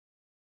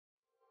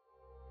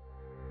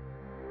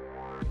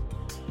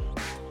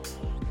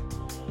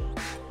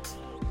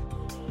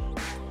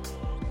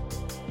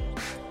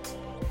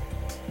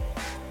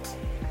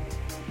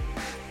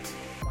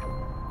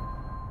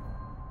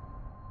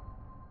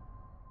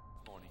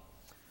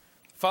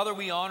Father,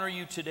 we honor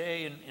you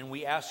today, and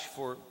we ask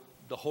for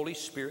the Holy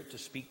Spirit to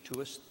speak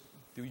to us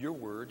through your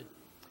word.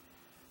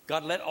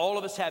 God, let all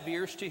of us have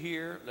ears to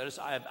hear. Let us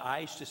have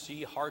eyes to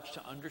see, hearts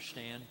to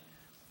understand.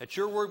 That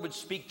your word would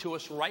speak to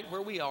us right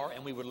where we are,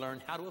 and we would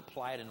learn how to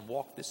apply it and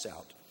walk this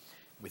out.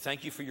 We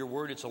thank you for your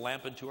word. It's a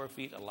lamp unto our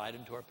feet, a light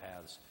unto our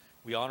paths.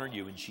 We honor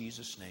you in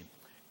Jesus' name.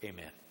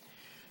 Amen.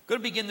 I'm going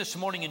to begin this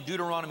morning in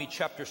Deuteronomy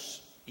chapter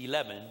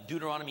 11.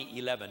 Deuteronomy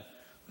 11.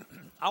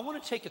 I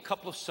want to take a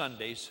couple of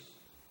Sundays,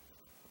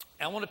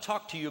 and I want to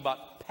talk to you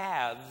about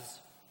paths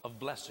of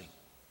blessing.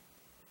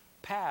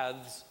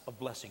 Paths of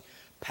blessing.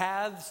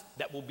 Paths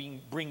that will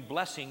bring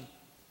blessing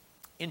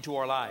into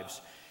our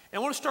lives. And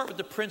I want to start with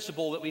the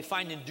principle that we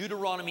find in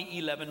Deuteronomy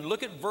 11.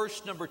 Look at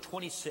verse number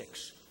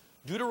 26.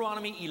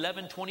 Deuteronomy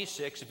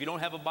 11:26. If you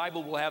don't have a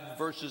Bible, we'll have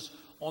verses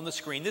on the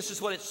screen. This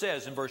is what it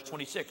says in verse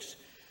 26.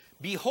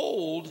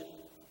 Behold,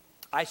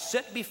 I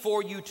set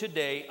before you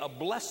today a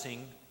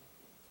blessing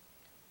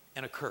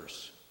and a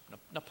curse.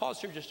 Now pause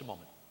here just a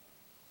moment.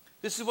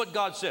 This is what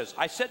God says.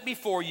 I set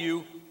before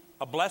you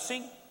a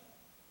blessing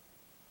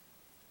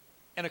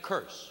and a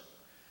curse.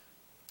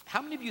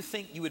 How many of you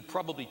think you would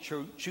probably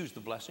choose the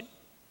blessing?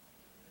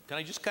 Can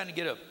I just kind of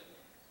get a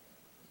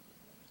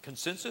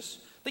consensus?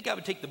 I think I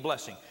would take the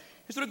blessing.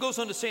 Here's what it goes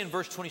on to say in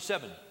verse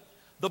 27.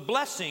 The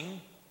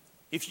blessing,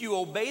 if you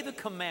obey the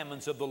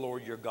commandments of the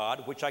Lord your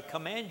God, which I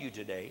command you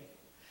today,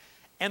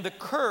 and the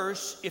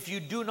curse, if you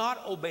do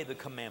not obey the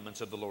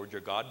commandments of the Lord your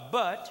God,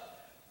 but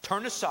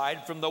turn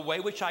aside from the way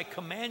which I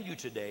command you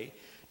today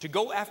to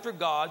go after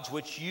gods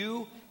which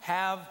you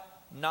have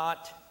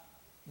not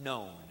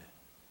known.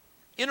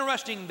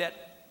 Interesting that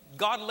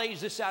God lays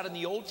this out in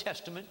the Old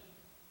Testament.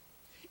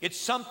 It's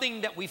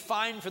something that we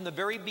find from the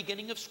very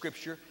beginning of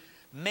Scripture.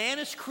 Man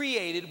is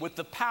created with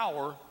the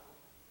power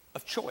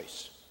of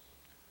choice,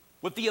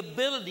 with the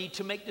ability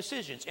to make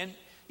decisions. And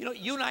you know,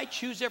 you and I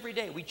choose every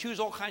day. We choose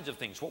all kinds of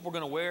things. What we're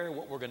going to wear,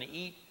 what we're going to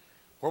eat,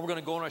 where we're going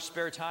to go in our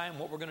spare time,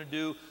 what we're going to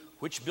do,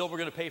 which bill we're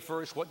going to pay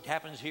first, what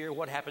happens here,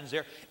 what happens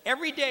there.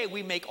 Every day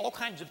we make all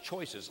kinds of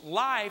choices.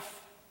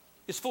 Life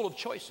is full of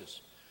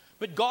choices.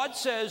 But God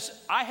says,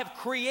 I have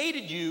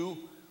created you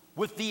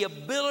with the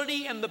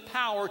ability and the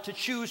power to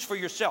choose for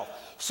yourself.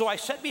 So I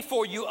set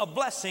before you a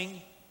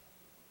blessing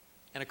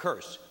and a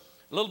curse.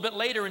 A little bit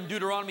later in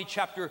Deuteronomy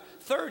chapter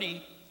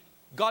 30,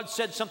 God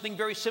said something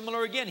very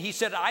similar again. He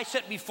said, I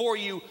set before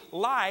you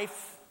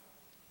life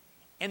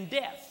and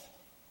death.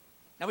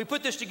 Now we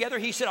put this together.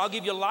 He said, I'll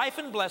give you life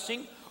and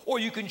blessing, or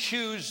you can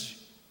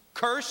choose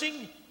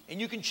cursing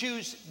and you can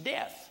choose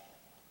death.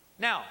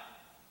 Now,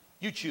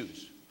 you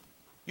choose.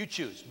 You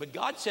choose. But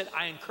God said,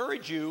 I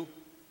encourage you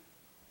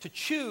to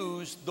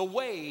choose the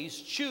ways,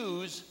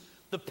 choose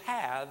the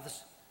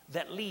paths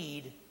that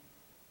lead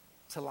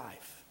to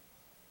life.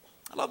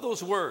 I love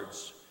those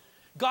words.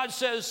 God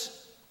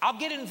says, I'll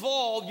get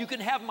involved. You can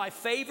have my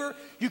favor.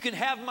 You can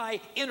have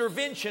my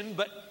intervention,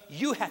 but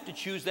you have to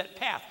choose that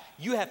path.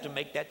 You have to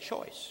make that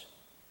choice.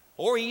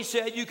 Or he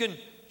said, you can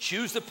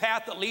choose the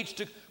path that leads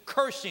to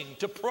cursing,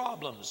 to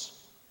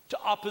problems, to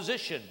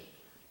opposition,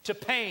 to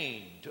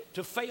pain,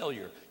 to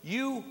failure.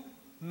 You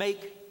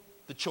make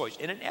the choice.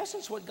 And in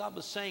essence, what God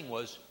was saying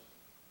was,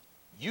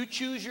 you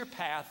choose your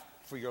path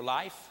for your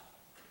life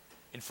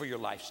and for your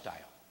lifestyle.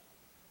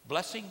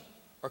 Blessing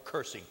or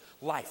cursing,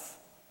 life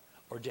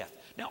or death.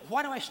 Now,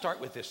 why do I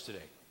start with this today?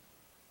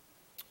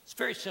 It's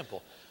very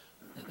simple.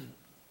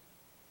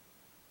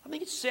 I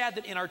think it's sad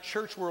that in our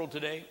church world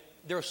today,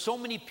 there are so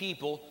many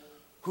people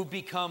who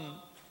become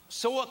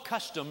so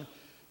accustomed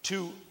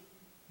to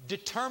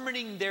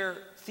determining their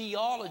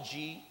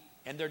theology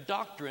and their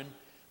doctrine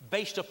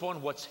based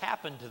upon what's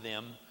happened to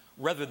them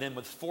rather than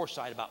with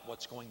foresight about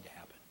what's going to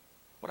happen.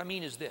 What I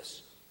mean is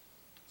this.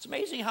 It's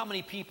amazing how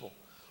many people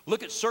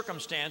look at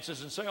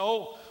circumstances and say,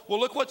 oh, well,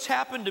 look what's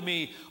happened to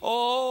me.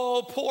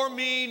 Oh, poor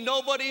me.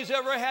 Nobody's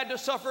ever had to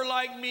suffer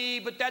like me,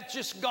 but that's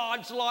just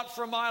God's lot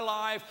for my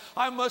life.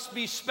 I must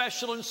be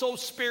special and so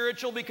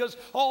spiritual because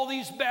all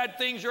these bad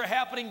things are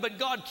happening, but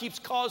God keeps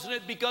causing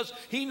it because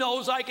he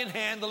knows I can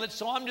handle it.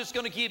 So I'm just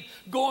going to keep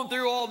going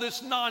through all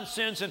this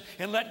nonsense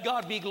and let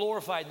God be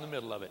glorified in the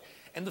middle of it.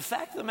 And the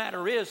fact of the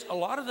matter is, a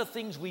lot of the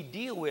things we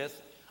deal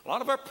with, a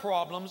lot of our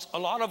problems, a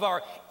lot of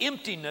our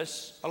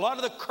emptiness, a lot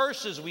of the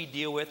curses we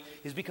deal with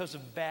is because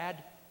of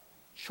bad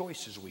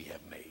choices we have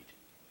made.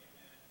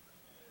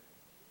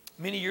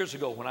 Many years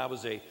ago when I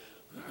was a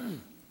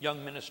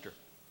young minister,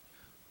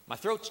 my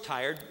throat's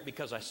tired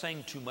because I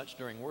sang too much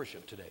during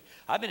worship today.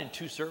 I've been in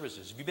 2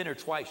 services. If you've been here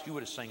twice, you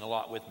would have sang a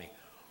lot with me.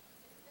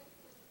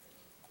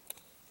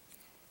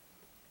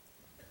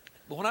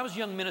 But when I was a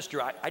young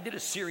minister, I did a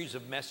series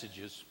of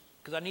messages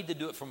because I need to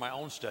do it for my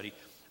own study.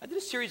 I did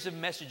a series of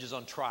messages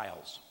on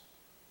trials.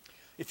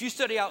 If you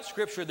study out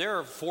Scripture, there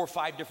are 4 or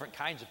 5 different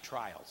kinds of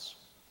trials.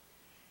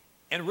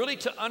 And really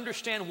to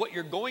understand what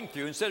you're going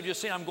through, instead of just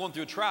saying I'm going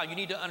through a trial, you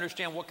need to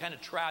understand what kind of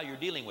trial you're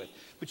dealing with.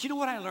 But you know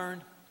what I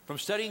learned from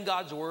studying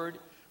God's Word,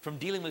 from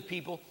dealing with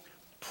people?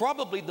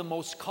 Probably the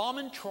most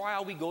common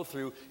trial we go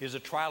through is a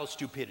trial of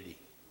stupidity.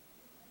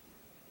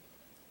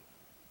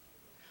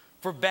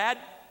 for bad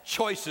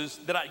choices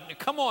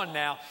come on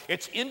now.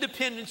 It's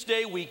Independence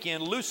Day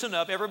weekend. Loosen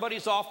up.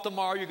 Everybody's off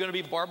tomorrow. You're going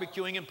to be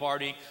barbecuing and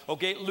partying.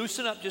 Okay,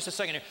 loosen up just a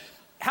second here.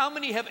 How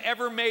many have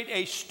ever made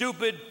a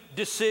stupid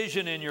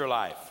decision in your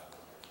life?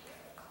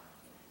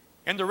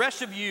 And the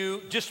rest of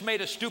you just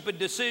made a stupid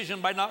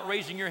decision by not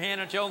raising your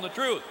hand and telling the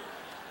truth.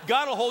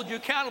 God will hold you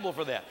accountable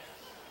for that.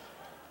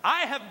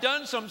 I have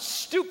done some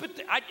stupid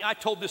I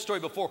told this story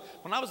before.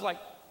 When I was like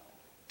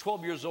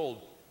 12 years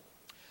old,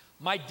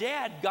 my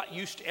dad got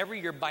used to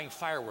every year buying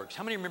fireworks.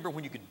 How many remember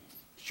when you could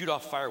shoot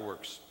off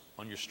fireworks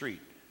on your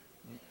street?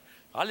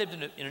 I lived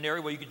in an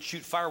area where you could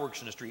shoot fireworks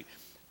in the street.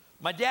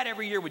 My dad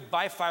every year would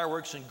buy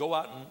fireworks and go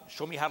out and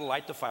show me how to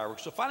light the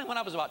fireworks. So finally, when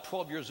I was about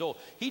 12 years old,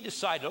 he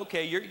decided,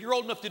 okay, you're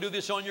old enough to do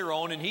this on your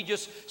own. And he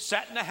just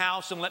sat in the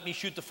house and let me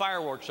shoot the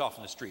fireworks off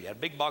in the street. I had a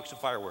big box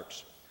of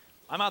fireworks.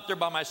 I'm out there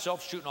by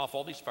myself shooting off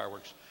all these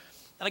fireworks.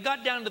 And I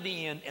got down to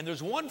the end, and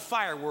there's one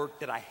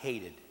firework that I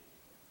hated.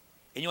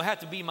 And you'll have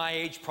to be my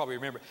age, probably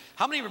remember.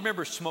 How many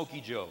remember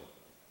Smokey Joe?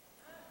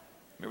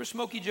 Remember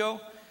Smokey Joe?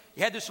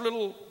 He had this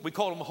little, we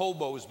called them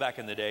hobos back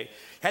in the day.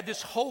 Had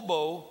this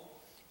hobo,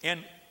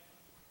 and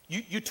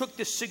you took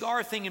this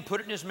cigar thing and put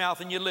it in his mouth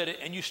and you lit it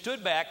and you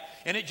stood back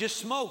and it just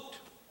smoked.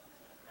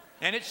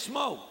 And it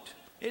smoked.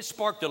 It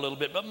sparked a little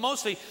bit, but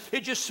mostly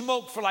it just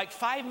smoked for like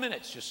 5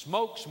 minutes. Just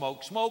smoke,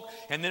 smoke, smoke,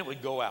 and then it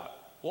would go out.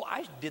 Well,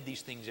 I did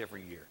these things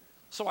every year.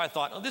 So I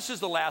thought, oh, this is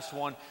the last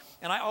one.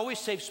 And I always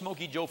save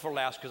Smokey Joe for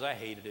last because I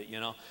hated it,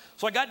 you know.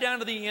 So I got down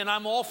to the end.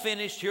 I'm all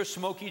finished. Here's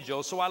Smokey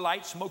Joe. So I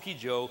light Smokey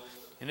Joe,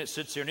 and it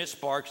sits there and it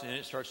sparks, and then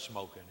it starts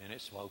smoking, and it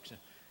smokes.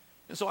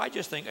 And so I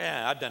just think,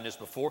 I've done this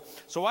before.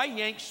 So I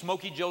yanked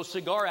Smokey Joe's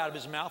cigar out of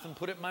his mouth and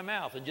put it in my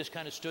mouth and just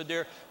kind of stood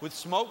there with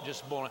smoke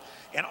just blowing.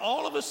 And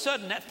all of a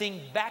sudden, that thing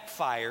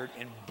backfired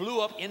and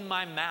blew up in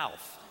my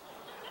mouth.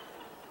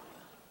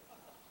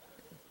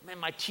 Man,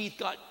 my teeth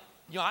got,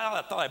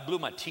 I thought I blew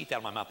my teeth out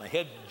of my mouth. My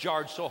head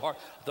jarred so hard.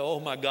 I thought, oh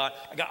my God,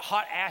 I got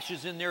hot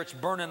ashes in there. It's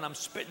burning, and I'm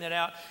spitting it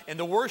out. And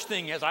the worst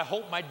thing is, I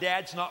hope my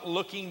dad's not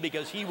looking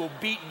because he will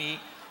beat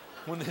me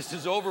when this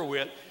is over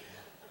with.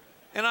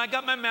 And I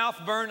got my mouth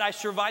burned. I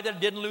survived it. I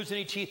didn't lose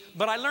any teeth.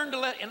 But I learned to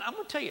and I'm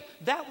going to tell you,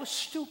 that was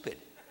stupid.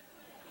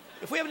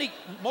 If we have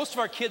most of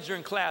our kids are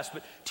in class,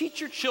 but teach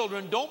your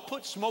children, don't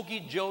put Smokey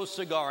Joe's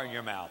cigar in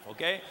your mouth,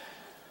 okay?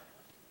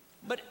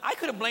 But I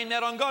could have blamed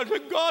that on God. I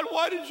said, God,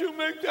 why did you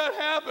make that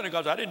happen? And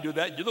God said, I didn't do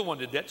that. You're the one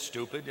that did that,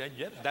 stupid.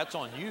 That's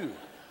on you.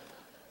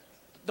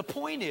 The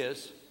point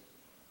is,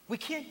 we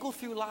can't go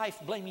through life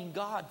blaming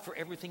God for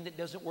everything that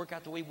doesn't work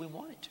out the way we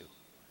want it to.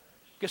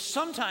 Because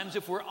sometimes,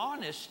 if we're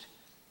honest,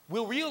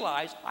 we'll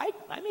realize I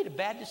made a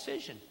bad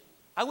decision.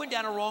 I went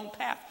down a wrong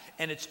path,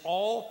 and it's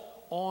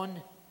all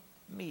on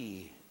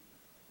me.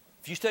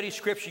 If you study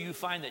Scripture, you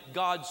find that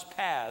God's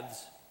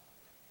paths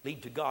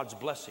lead to God's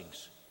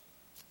blessings.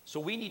 So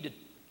we need to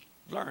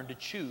learn to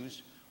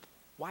choose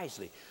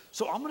wisely.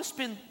 So I'm going to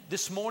spend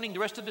this morning, the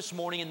rest of this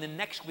morning, and then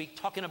next week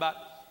talking about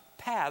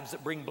paths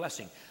that bring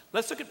blessing.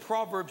 Let's look at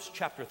Proverbs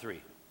chapter 3.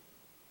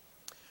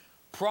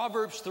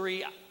 Proverbs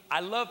 3. I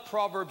love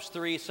Proverbs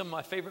 3, some of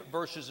my favorite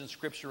verses in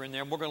Scripture in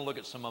there, and we're going to look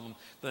at some of them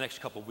the next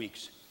couple of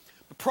weeks.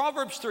 But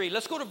Proverbs 3,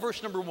 let's go to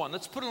verse number 1.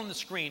 Let's put it on the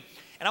screen,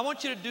 and I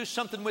want you to do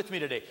something with me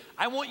today.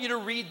 I want you to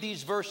read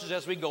these verses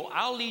as we go.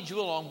 I'll lead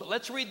you along, but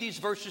let's read these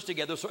verses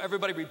together so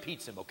everybody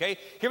repeats them, okay?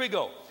 Here we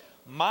go.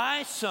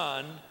 My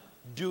son,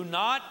 do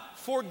not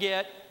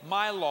forget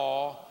my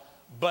law,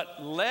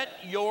 but let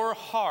your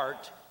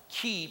heart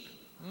keep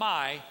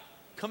my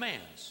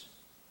commands.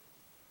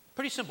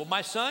 Pretty simple.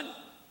 My son,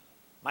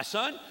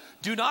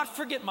 do not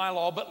forget my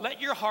law, but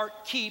let your heart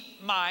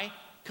keep my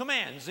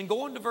commands. And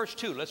go on to verse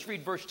 2. Let's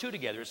read verse 2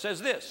 together. It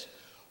says this,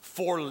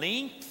 for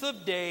length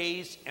of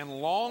days and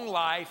long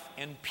life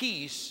and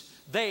peace,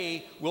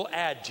 they will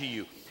add to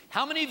you.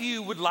 How many of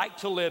you would like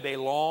to live a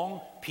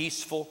long,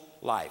 peaceful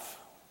life?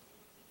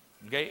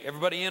 Okay,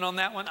 everybody in on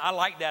that one? I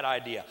like that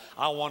idea.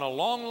 I want a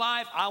long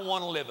life. I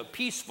want to live a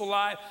peaceful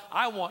life.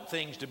 I want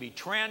things to be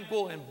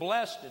tranquil and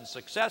blessed and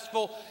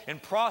successful and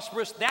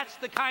prosperous. That's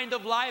the kind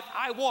of life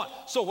I want.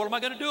 So what am I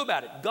going to do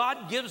about it?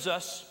 God gives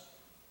us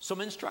some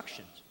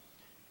instructions.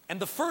 And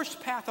the first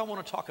path I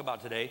want to talk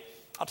about today,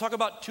 I'll talk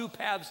about 2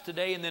 paths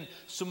today and then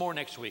some more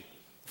next week.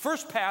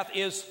 First path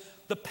is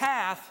the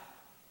path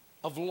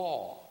of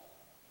law.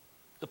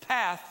 The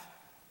path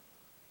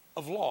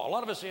of law. A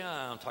lot of us say,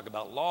 I don't talk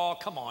about law.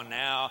 Come on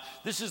now.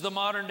 This is the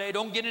modern day.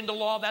 Don't get into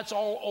law. That's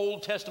all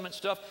Old Testament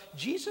stuff.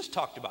 Jesus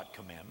talked about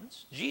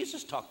commandments.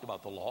 Jesus talked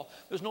about the law.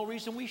 There's no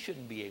reason we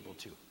shouldn't be able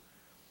to.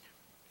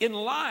 In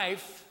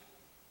life,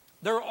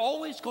 there are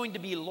always going to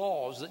be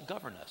laws that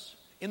govern us.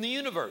 In the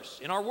universe,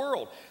 in our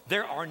world,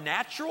 there are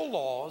natural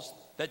laws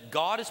that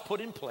God has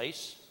put in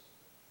place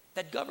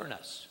that govern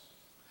us.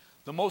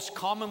 The most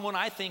common one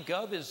I think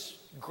of is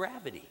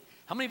gravity.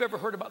 How many have ever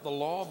heard about the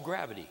law of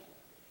gravity?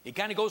 It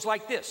kind of goes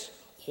like this.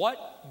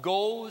 What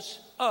goes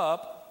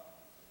up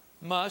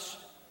must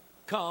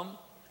come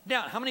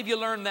down. How many of you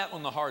learned that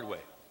one the hard way?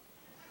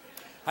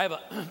 I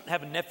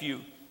have a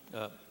nephew,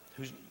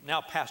 who's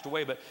now passed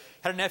away, but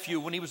had a nephew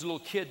when he was a little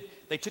kid.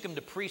 They took him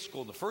to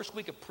preschool. The first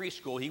week of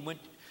preschool, he went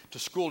to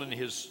school in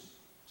his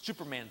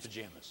Superman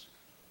pajamas.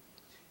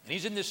 And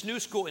he's in this new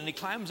school, and he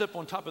climbs up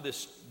on top of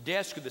this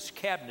desk or this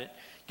cabinet,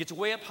 gets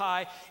way up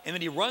high, and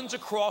then he runs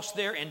across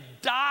there and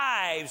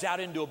dives out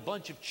into a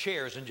bunch of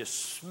chairs and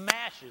just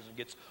smashes and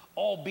gets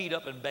all beat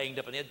up and banged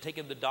up. And they had to take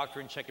him to the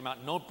doctor and check him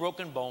out. No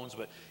broken bones,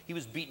 but he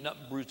was beaten up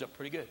and bruised up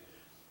pretty good.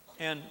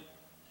 And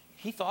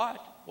he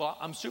thought, well,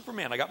 I'm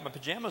Superman. I got my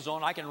pajamas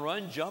on. I can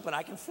run, jump, and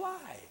I can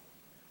fly.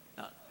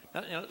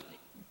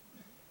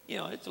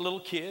 Now, it's a little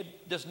kid,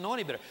 doesn't know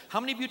any better. How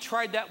many of you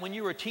tried that when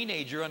you were a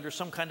teenager under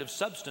some kind of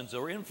substance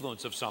or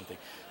influence of something?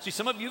 See,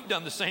 some of you have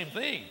done the same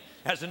thing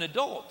as an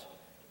adult.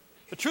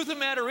 The truth of the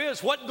matter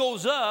is, what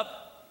goes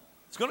up,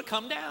 it's going to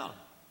come down.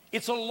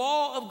 It's a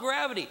law of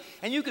gravity.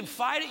 And you can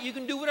fight it, you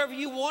can do whatever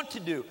you want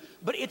to do.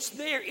 But it's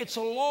there. It's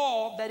a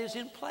law that is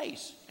in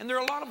place. And there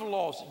are a lot of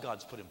laws that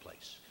God's put in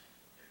place.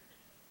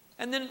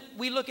 And then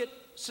we look at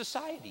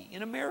society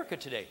in America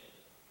today.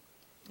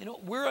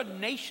 We're a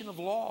nation of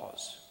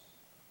laws.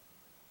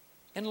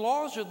 And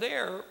laws are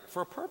there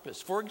for a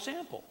purpose. For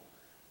example,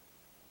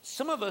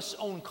 some of us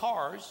own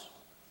cars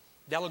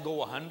that'll go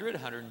 100,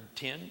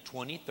 110,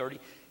 20, 30.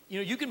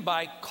 You can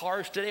buy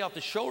cars today off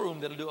the showroom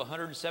that'll do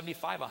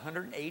 175,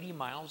 180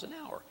 miles an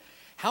hour.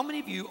 How many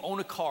of you own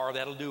a car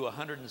that'll do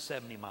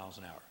 170 miles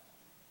an hour?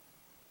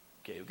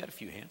 Okay, we've got a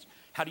few hands.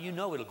 How do you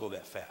know it'll go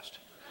that fast?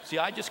 See,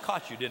 I just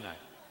caught you, didn't I?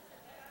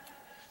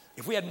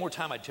 If we had more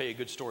time, I'd tell you a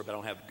good story, but I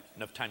don't have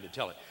enough time to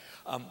tell it.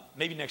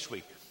 Maybe next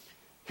week.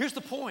 Here's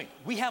the point.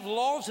 We have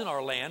laws in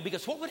our land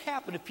because what would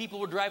happen if people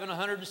were driving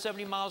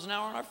 170 miles an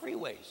hour on our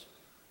freeways?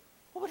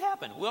 What would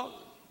happen? Well,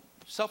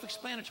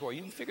 self-explanatory.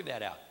 You can figure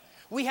that out.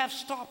 We have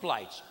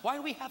stoplights. Why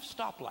do we have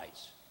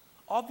stoplights?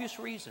 Obvious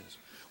reasons.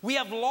 We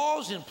have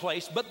laws in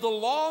place, but the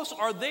laws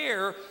are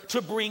there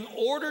to bring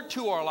order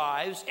to our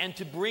lives and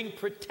to bring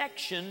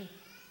protection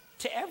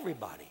to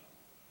everybody.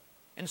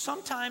 And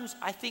sometimes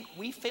I think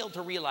we fail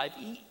to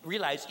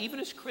realize, even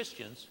as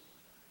Christians,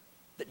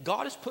 that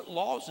God has put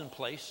laws in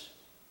place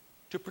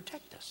to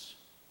protect us.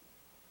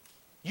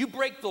 You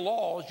break the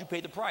laws, you pay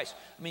the price.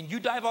 You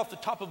dive off the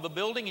top of a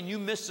building and you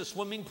miss the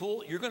swimming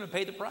pool, you're going to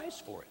pay the price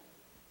for it.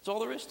 That's all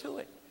there is to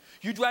it.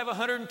 You drive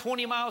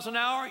 120 miles an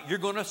hour, you're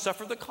going to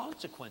suffer the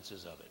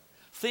consequences of it.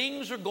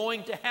 Things are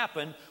going to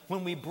happen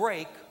when we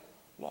break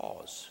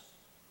laws.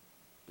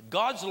 But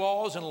God's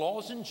laws and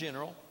laws in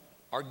general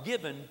are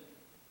given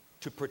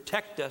to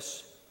protect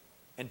us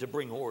and to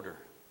bring order.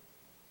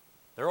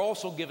 They're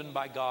also given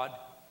by God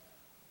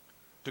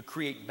to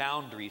create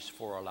boundaries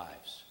for our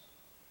lives.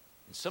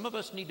 And some of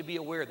us need to be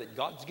aware that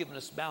God's given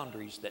us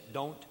boundaries that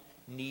don't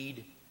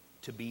need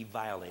to be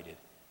violated.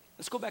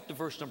 Let's go back to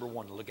verse number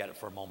 1 and look at it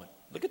for a moment.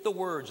 Look at the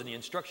words and the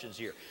instructions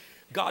here.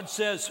 God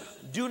says,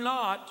 do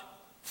not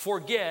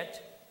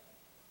forget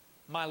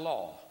my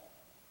law.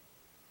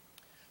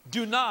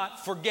 Do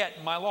not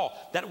forget my law.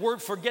 That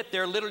word forget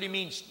there literally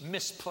means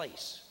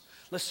misplace.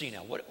 Let's see now.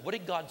 What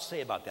did God say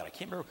about that? I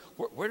can't remember.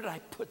 Where did I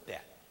put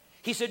that?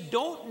 He said,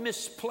 don't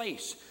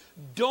misplace.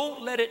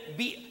 Don't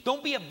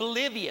be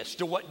oblivious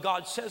to what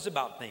God says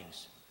about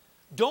things.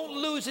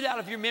 Don't lose it out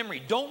of your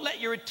memory. Don't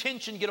let your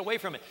attention get away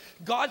from it.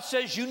 God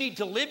says you need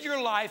to live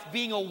your life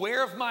being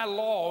aware of my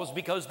laws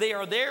because they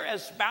are there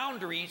as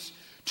boundaries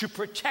to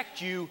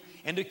protect you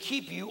and to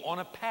keep you on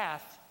a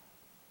path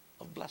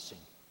of blessing.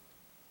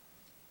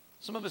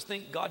 Some of us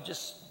think God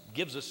just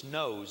gives us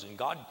no's and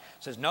God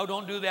says, no,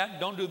 don't do that,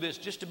 don't do this,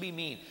 just to be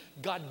mean.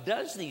 God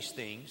does these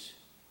things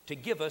to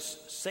give us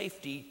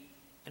safety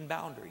and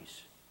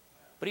boundaries.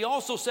 But he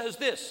also says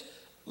this,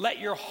 let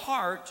your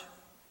heart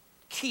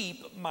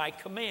keep my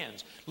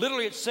commands.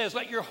 Literally it says,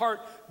 let your heart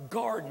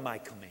guard my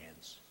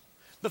commands.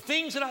 The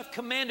things that I've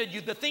commanded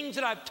you, the things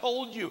that I've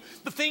told you,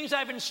 the things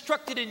I've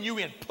instructed in you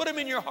in, put them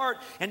in your heart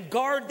and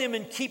guard them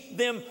and keep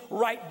them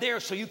right there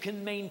so you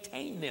can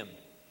maintain them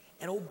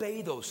and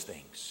obey those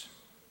things.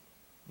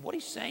 What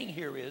he's saying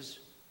here is,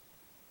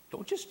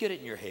 don't just get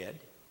it in your head.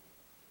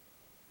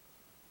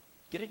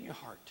 Get it in your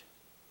heart.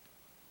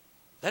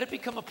 Let it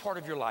become a part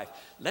of your life.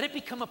 Let it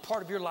become a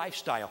part of your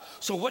lifestyle.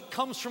 So what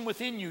comes from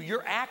within you,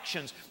 your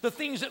actions, the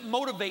things that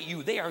motivate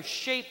you, they are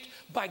shaped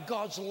by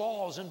God's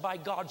laws and by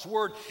God's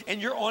word.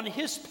 And you're on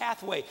his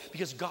pathway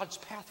because God's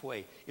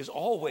pathway is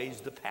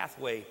always the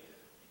pathway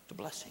to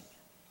blessing.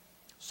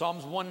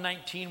 Psalms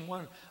 119,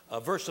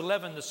 verse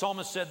 11, the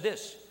psalmist said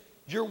this,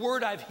 your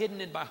word I've hidden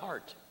in my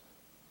heart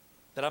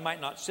that I might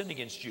not sin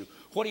against you.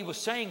 What he was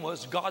saying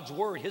was God's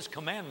word, his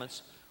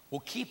commandments, will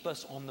keep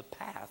us on the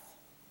path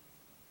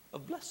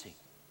of blessing.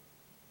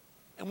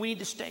 And we need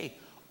to stay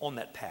on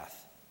that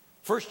path.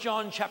 1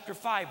 John chapter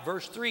 5,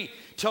 verse 3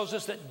 tells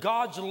us that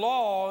God's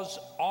laws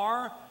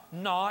are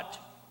not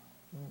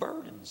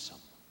burdensome.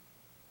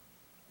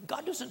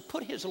 God doesn't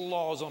put his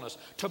laws on us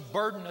to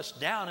burden us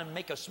down and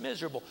make us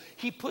miserable.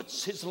 He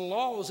puts his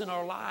laws in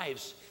our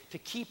lives to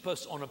keep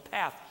us on a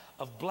path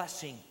of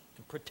blessing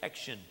and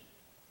protection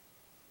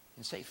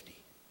and safety.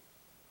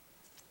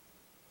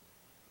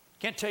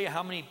 Can't tell you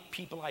how many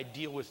people I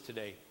deal with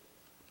today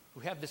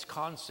who have this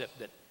concept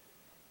that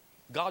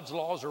God's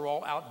laws are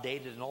all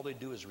outdated and all they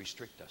do is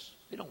restrict us.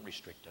 They don't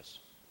restrict us.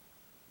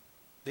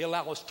 They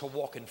allow us to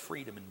walk in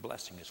freedom and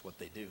blessing is what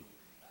they do.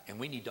 And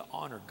we need to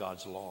honor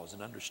God's laws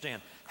and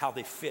understand how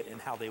they fit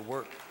and how they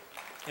work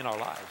in our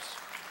lives.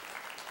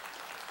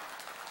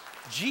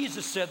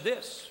 Jesus said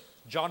this,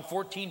 John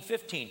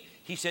 14:15.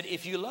 He said,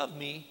 if you love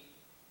me,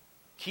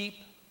 keep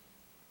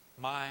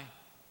my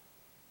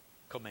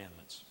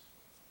commandments.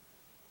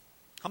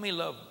 How many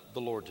love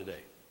the Lord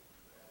today?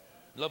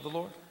 Love the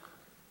Lord?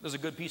 There's a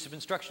good piece of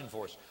instruction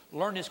for us.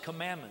 Learn his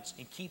commandments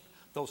and keep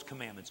those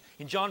commandments.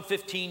 In John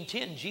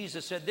 15:10,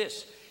 Jesus said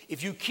this,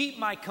 if you keep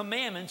my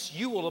commandments,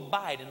 you will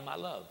abide in my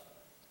love.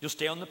 You'll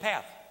stay on the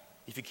path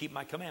if you keep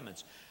my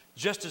commandments.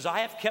 Just as I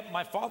have kept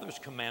my Father's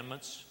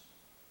commandments,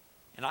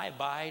 and I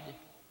abide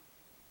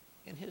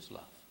in his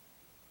love.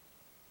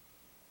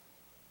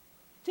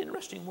 It's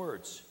interesting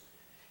words.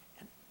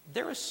 And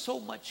there is so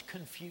much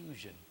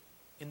confusion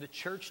in the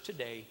church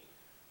today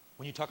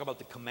when you talk about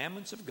the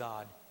commandments of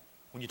God,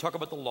 when you talk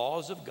about the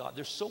laws of God.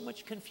 There's so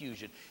much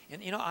confusion.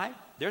 And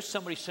there's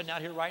somebody sitting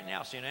out here right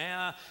now saying,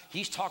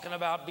 he's talking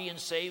about being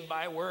saved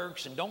by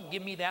works and don't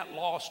give me that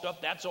law stuff.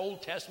 That's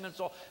Old Testament.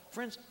 So,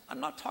 friends, I'm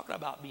not talking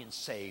about being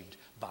saved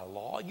by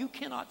law. You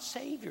cannot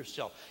save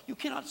yourself. You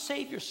cannot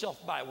save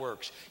yourself by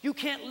works. You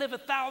can't live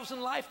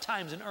 1,000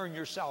 lifetimes and earn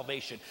your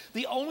salvation.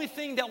 The only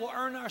thing that will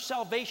earn our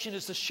salvation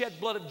is the shed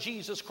blood of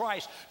Jesus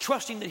Christ,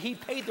 trusting that he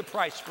paid the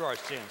price for our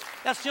sins.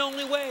 That's the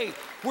only way.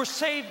 We're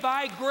saved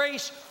by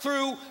grace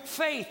through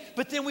faith,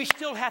 but then we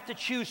still have to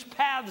choose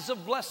paths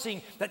of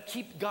blessing that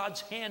keep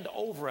God's hand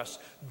over us,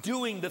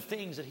 doing the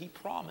things that he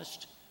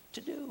promised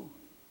to do.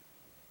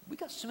 We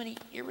got so many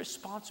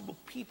irresponsible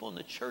people in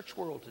the church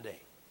world today.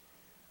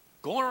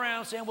 Going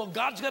around saying, well,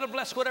 God's got to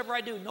bless whatever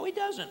I do. No, he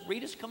doesn't.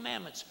 Read his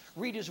commandments.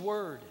 Read his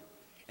word.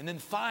 And then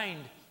find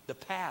the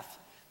path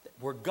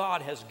where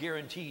God has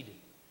guaranteed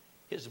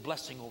his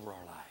blessing over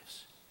our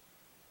lives.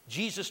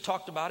 Jesus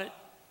talked about it.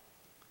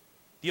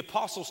 The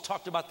apostles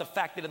talked about the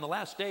fact that in the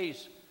last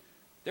days,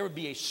 there would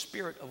be a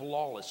spirit of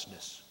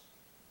lawlessness.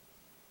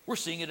 We're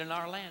seeing it in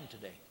our land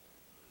today.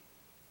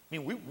 I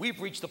mean,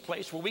 we've reached the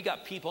place where we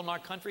got people in our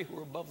country who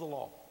are above the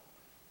law.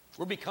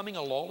 We're becoming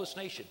a lawless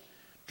nation.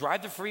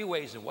 Drive the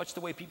freeways and watch the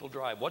way people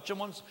drive. Watch them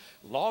once.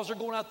 Laws are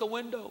going out the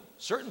window.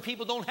 Certain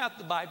people don't have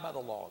to abide by the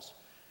laws.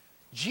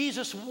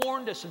 Jesus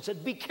warned us and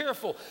said, be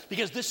careful,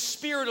 because this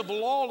spirit of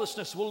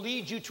lawlessness will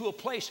lead you to a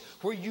place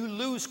where you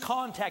lose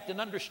contact and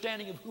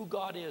understanding of who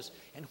God is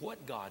and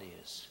what God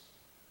is.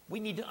 We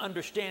need to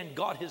understand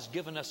God has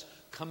given us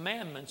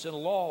commandments and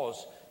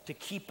laws to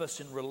keep us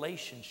in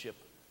relationship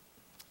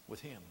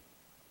with him.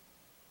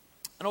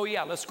 And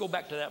let's go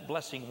back to that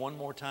blessing one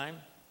more time.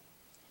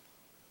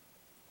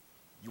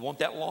 You want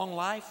that long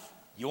life?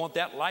 You want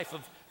that life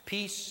of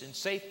peace and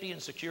safety and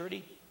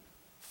security?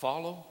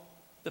 Follow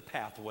the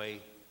pathway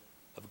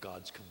of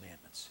God's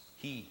commandments.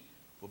 He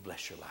will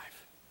bless your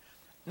life.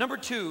 Number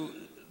 2,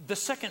 the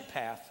second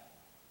path.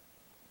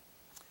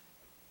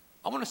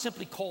 I want to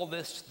simply call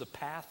this the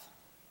path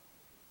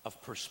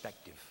of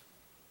perspective.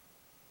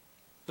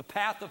 The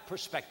path of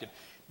perspective.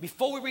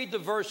 Before we read the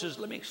verses,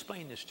 let me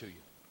explain this to you.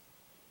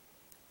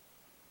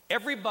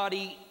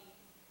 Everybody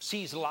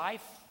sees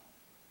life.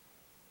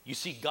 You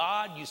see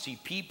God, you see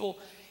people.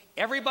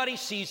 Everybody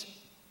sees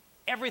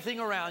everything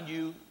around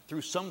you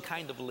through some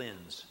kind of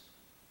lens.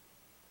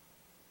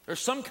 There's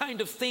some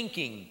kind of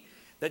thinking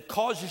that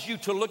causes you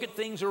to look at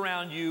things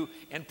around you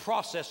and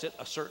process it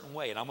a certain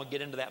way. And I'm going to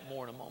get into that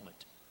more in a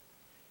moment.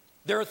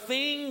 There are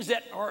things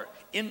that are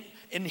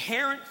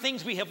inherent,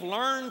 things we have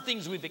learned,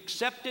 things we've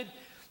accepted,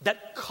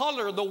 that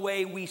color the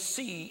way we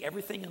see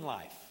everything in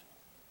life.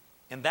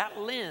 And that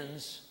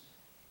lens,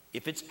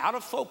 if it's out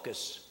of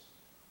focus,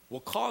 will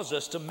cause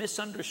us to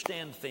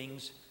misunderstand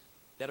things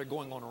that are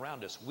going on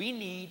around us. We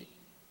need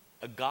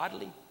a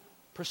godly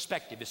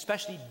perspective,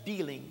 especially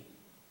dealing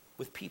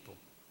with people.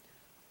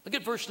 Look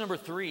at verse number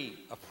 3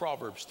 of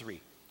Proverbs 3.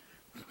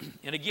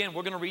 And again,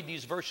 we're going to read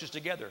these verses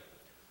together.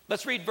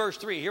 Let's read verse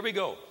 3. Here we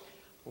go.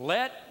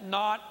 Let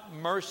not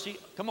mercy...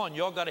 Come on,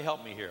 y'all got to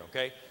help me here,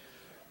 okay?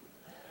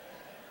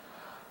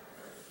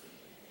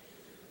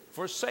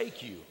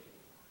 Forsake you.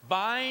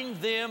 Bind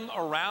them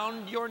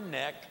around your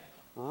neck.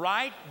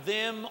 Write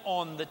them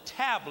on the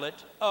tablet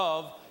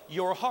of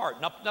your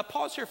heart. Now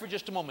pause here for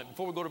just a moment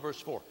before we go to verse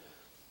 4.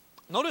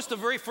 Notice the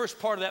very first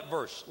part of that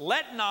verse.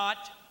 Let not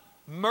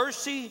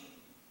mercy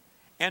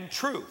and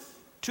truth.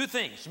 Two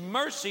things.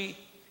 Mercy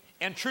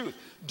and truth.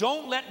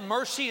 Don't let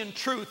mercy and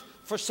truth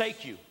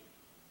forsake you.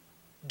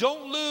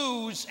 Don't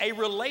lose a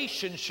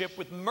relationship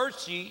with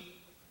mercy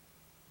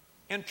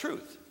and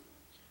truth.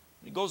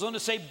 He goes on to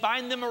say,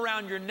 bind them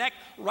around your neck,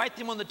 write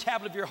them on the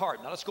tablet of your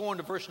heart. Now let's go on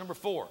to verse number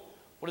 4.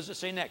 What does it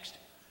say next?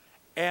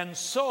 And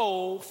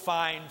so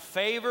find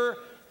favor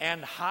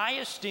and high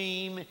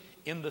esteem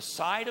in the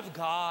sight of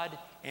God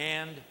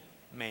and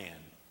man.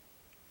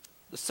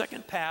 The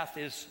second path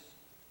is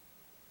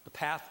the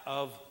path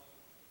of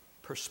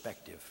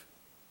perspective.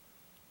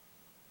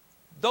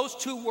 Those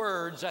two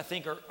words, I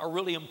think, are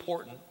really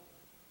important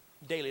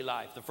daily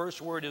life. The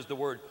first word is the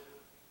word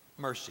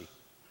mercy.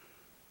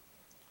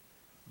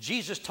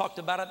 Jesus talked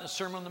about it in the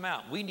Sermon on the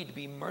Mount. We need to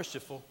be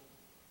merciful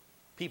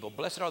people.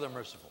 Blessed are the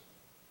merciful.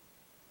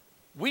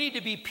 We need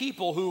to be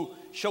people who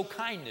show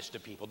kindness to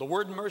people. The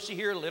word mercy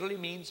here literally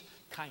means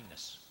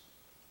kindness.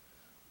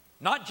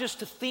 Not just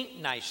to think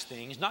nice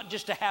things, not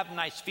just to have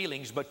nice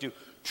feelings, but to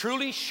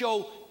truly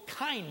show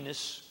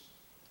kindness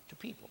to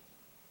people.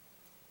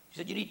 He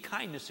said you need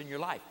kindness in your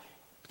life.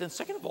 But then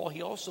second of all,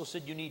 he also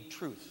said you need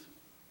truth.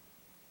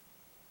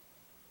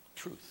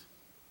 Truth.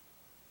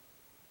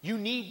 You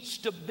need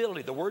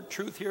stability. The word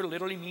truth here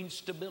literally means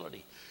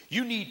stability.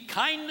 You need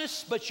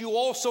kindness, but you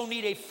also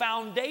need a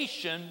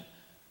foundation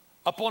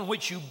upon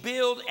which you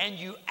build and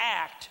you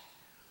act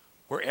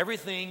where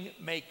everything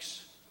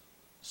makes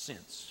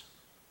sense.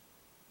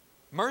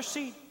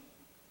 Mercy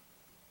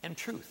and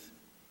truth.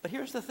 But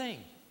here's the thing.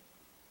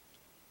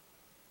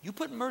 You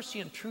put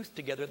mercy and truth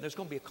together and there's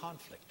going to be a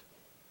conflict.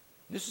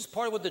 This is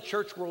part of what the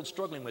church world's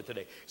struggling with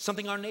today.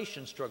 Something our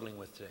nation's struggling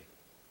with today.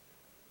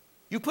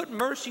 You put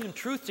mercy and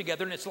truth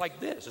together and it's like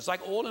this. It's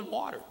like oil and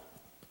water.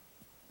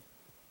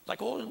 It's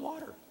like oil and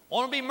water. I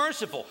want to be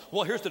merciful.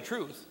 Well, here's the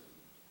truth.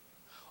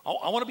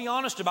 I want to be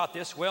honest about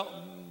this. Well,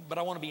 but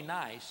I want to be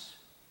nice.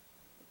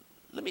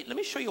 Let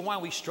me show you why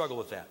we struggle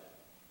with that.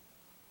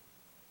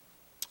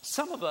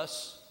 Some of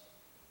us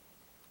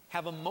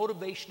have a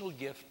motivational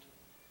gift.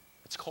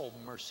 It's called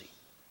mercy.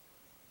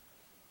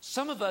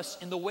 Some of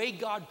us, in the way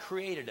God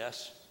created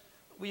us,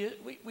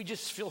 we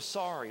just feel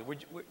sorry.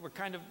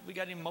 We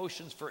got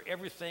emotions for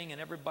everything and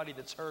everybody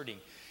that's hurting.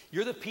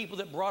 You're the people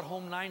that brought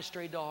home 9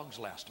 stray dogs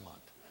last month.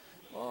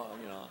 Oh,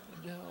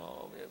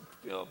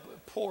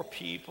 poor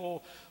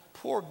people,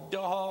 poor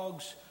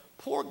dogs,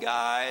 poor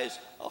guys.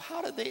 Oh,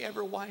 how did they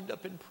ever wind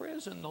up in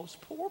prison? Those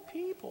poor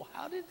people.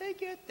 How did they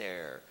get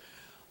there?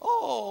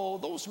 Oh,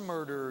 those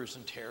murderers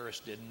and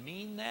terrorists didn't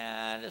mean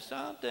that or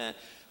something.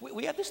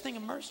 We have this thing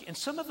of mercy. And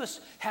some of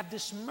us have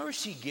this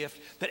mercy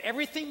gift that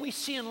everything we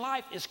see in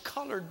life is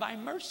colored by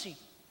mercy.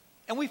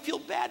 And we feel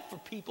bad for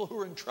people who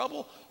are in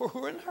trouble or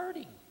who are in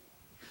hurting.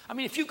 I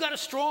mean, if you've got a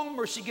strong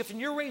mercy gift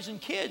and you're raising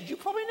kids, you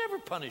probably never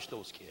punish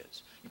those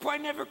kids. You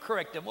probably never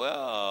correct them.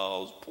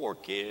 Well, those poor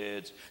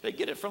kids, they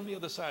get it from the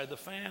other side of the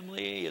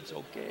family. It's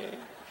okay.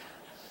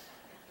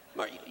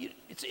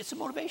 It's a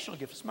motivational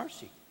gift. It's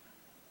mercy.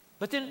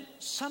 But then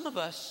some of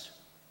us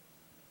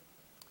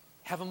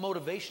have a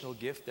motivational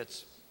gift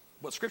that's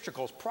what Scripture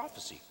calls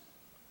prophecy.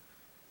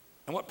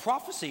 And what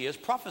prophecy is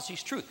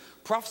truth.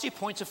 Prophecy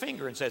points a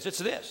finger and says, it's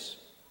this.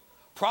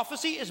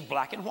 Prophecy is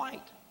black and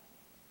white.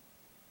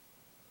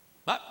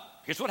 But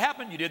here's what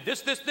happened. You did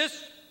this.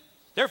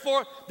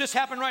 Therefore, this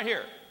happened right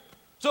here.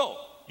 So,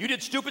 you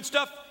did stupid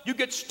stuff. You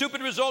get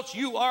stupid results.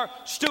 You are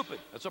stupid.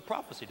 That's what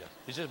prophecy does.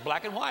 It's just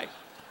black and white.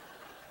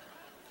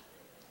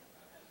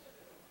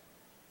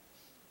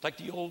 Like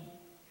the old,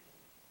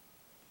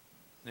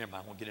 never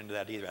mind, I won't get into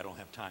that either. I don't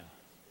have time.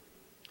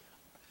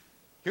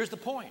 Here's the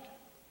point.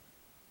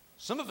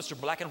 Some of us are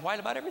black and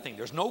white about everything.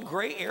 There's no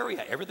gray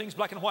area. Everything's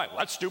black and white. Well,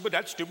 that's stupid,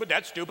 that's stupid,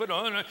 that's stupid.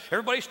 Oh, no.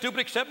 Everybody's stupid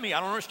except me. I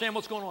don't understand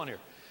what's going on here.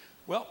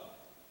 Well,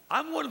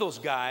 I'm one of those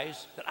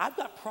guys that I've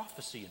got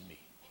prophecy in me.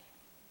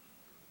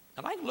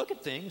 And I look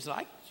at things and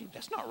I see,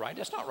 that's not right,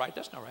 that's not right,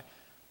 that's not right.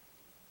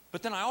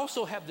 But then I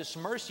also have this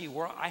mercy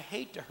where I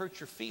hate to hurt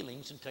your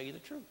feelings and tell you the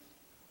truth.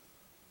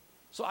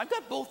 So I've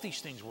got both these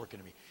things working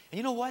in me. And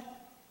you know what?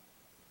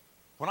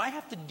 When I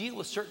have to deal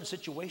with certain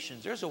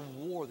situations, there's a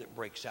war that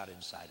breaks out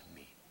inside of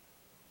me.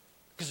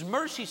 Because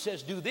mercy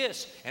says do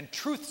this, and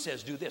truth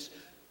says do this.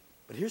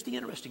 But here's the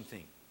interesting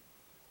thing.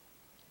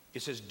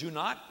 It says do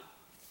not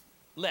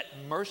let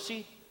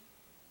mercy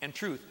and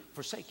truth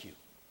forsake you.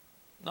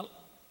 Now,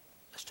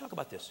 let's talk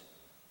about this.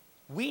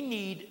 We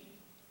need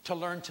to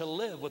learn to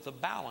live with a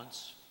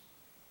balance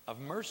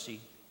of mercy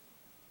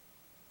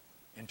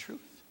and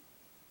truth.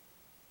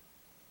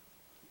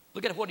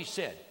 Look at what he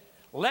said.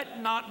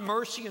 Let not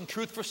mercy and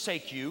truth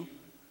forsake you.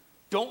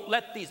 Don't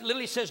let these,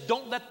 literally says,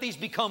 don't let these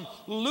become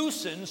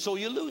loosened so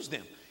you lose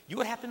them. You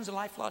know what happens in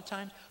life a lot of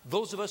times?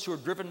 Those of us who are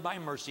driven by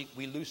mercy,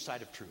 we lose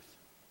sight of truth.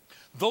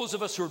 Those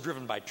of us who are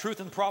driven by truth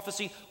and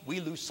prophecy, we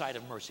lose sight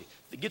of mercy.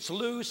 If it gets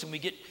loose and we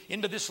get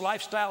into this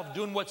lifestyle of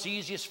doing what's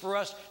easiest for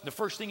us, the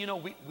first thing you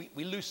know,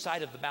 we lose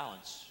sight of the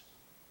balance.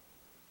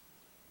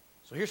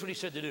 So here's what he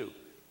said to do.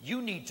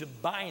 You need to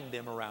bind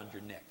them around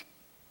your neck.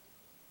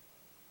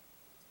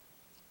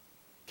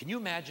 Can you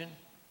imagine?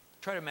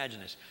 Try to imagine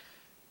this.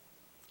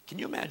 Can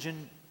you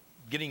imagine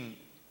getting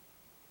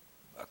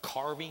a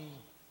carving,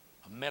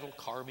 a metal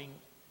carving?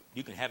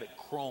 You can have it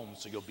chrome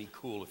so you'll be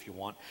cool if you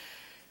want.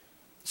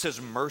 It says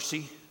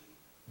mercy,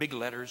 big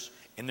letters,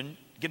 and then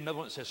get another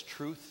one that says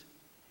truth,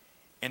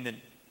 and then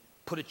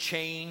put a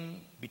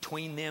chain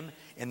between them,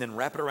 and then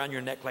wrap it around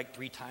your neck like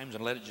 3 times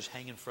and let it just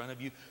hang in front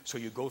of you so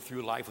you go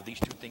through life with these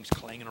two things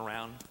clanging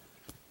around.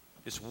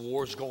 This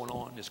war's going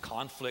on, this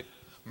conflict.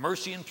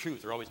 Mercy and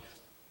truth are always...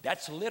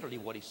 That's literally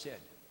what he said.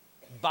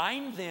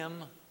 Bind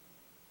them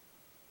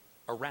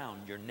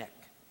around your neck.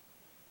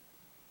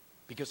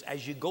 Because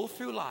as you go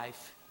through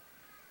life,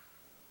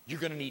 You're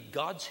going to need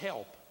God's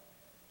help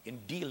in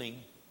dealing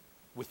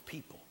with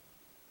people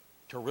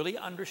to really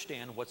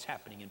understand what's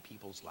happening in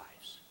people's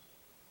lives.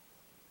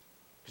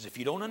 Because if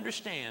you don't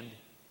understand,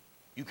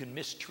 you can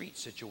mistreat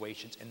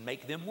situations and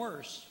make them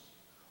worse,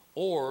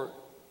 or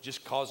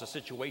just cause a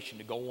situation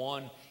to go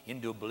on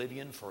into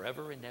oblivion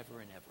forever and ever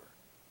and ever.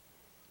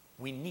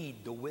 We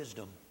need the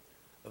wisdom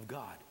of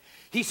God.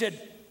 He said,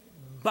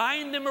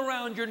 bind them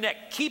around your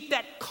neck. Keep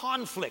that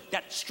conflict,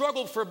 that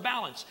struggle for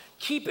balance.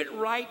 Keep it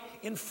right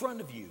in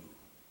front of you.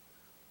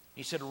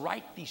 He said,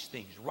 write these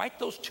things. Write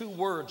those 2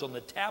 words on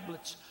the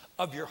tablets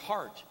of your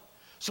heart.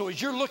 So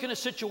as you're looking at a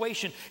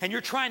situation and you're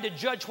trying to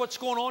judge what's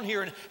going on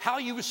here and how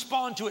you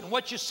respond to it and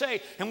what you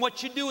say and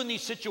what you do in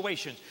these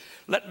situations,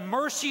 let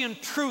mercy and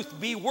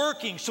truth be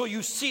working so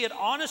you see it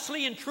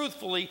honestly and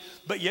truthfully,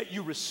 but yet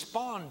you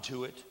respond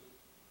to it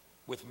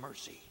with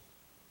mercy.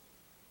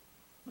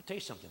 I'll tell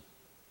you something.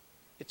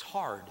 It's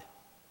hard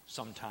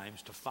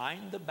sometimes to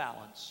find the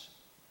balance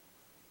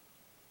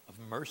of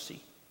mercy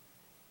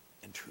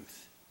and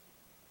truth.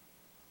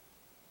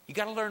 You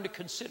got to learn to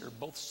consider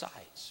both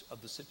sides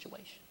of the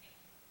situation.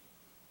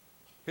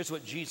 Here's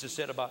what Jesus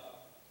said about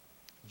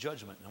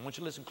judgment. And I want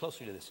you to listen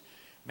closely to this.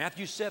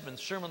 Matthew 7,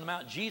 Sermon on the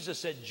Mount, Jesus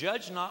said,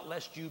 judge not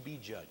lest you be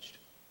judged.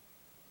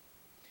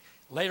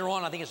 Later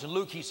on, I think it's in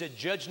Luke, he said,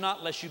 judge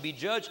not lest you be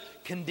judged,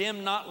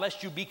 condemn not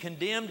lest you be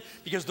condemned,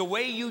 because the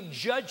way you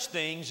judge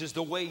things is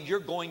the way you're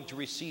going to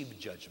receive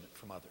judgment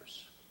from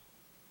others.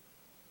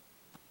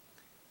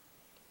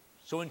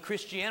 So in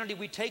Christianity,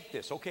 we take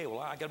this. Okay, well,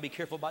 I got to be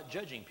careful about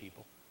judging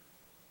people.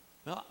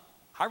 Well,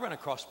 I run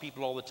across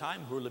people all the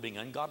time who are living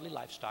ungodly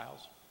lifestyles.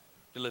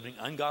 They're living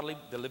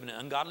in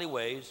ungodly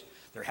ways.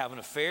 They're having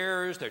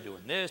affairs. They're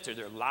doing this.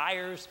 They're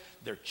liars.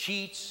 They're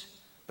cheats.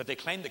 But they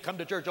claim to come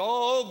to church.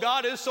 Oh,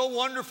 God is so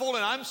wonderful,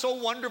 and I'm so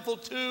wonderful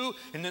too.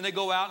 And then they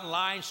go out and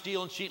lie and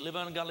steal and cheat, live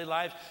ungodly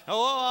lives.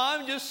 Oh,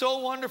 I'm just so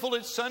wonderful.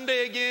 It's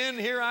Sunday again.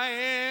 Here I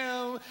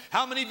am.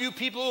 How many of you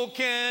people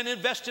can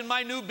invest in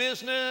my new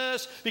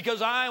business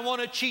because I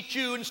want to cheat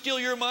you and steal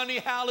your money?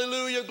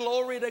 Hallelujah.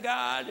 Glory to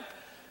God.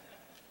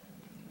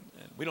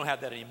 We don't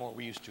have that anymore.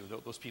 We used to.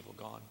 Those people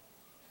are gone.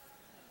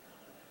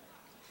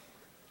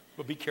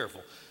 But be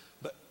careful.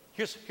 But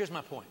here's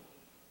my point.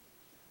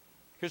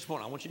 Here's the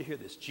point. I want you to hear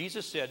this.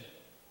 Jesus said,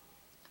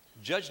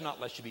 judge not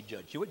lest you be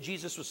judged. You know what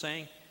Jesus was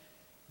saying?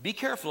 Be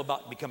careful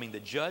about becoming the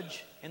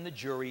judge and the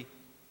jury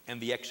and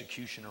the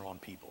executioner on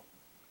people.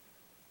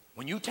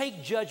 When you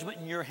take judgment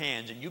in your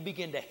hands and you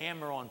begin to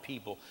hammer on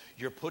people,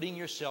 you're putting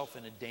yourself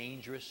in a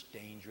dangerous,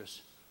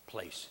 dangerous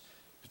place.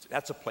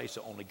 That's a place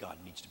that only God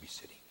needs to be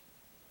sitting.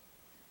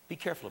 Be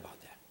careful about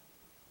that.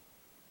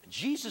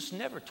 Jesus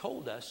never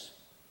told us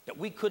that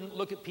we couldn't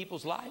look at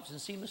people's lives and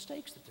see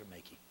mistakes that they're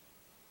making.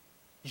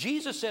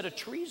 Jesus said a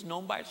tree is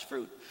known by its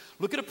fruit.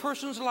 Look at a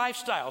person's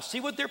lifestyle. See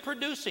what they're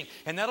producing.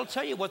 And that'll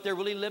tell you what they're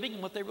really living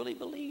and what they really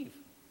believe.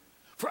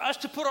 For us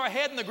to put our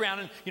head in the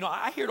ground, and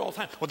I hear it all the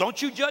time. Well, don't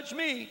you judge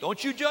me.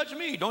 Don't you judge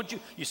me. Don't you?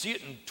 You see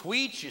it in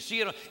tweets. You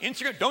see it on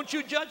Instagram. Don't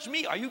you judge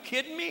me. Are you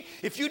kidding me?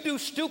 If you do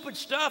stupid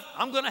stuff,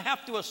 I'm going to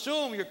have to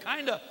assume you're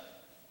kind of...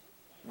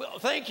 Well,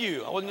 thank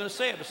you. I wasn't going to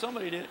say it, but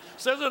somebody did.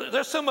 So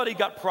there's somebody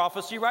got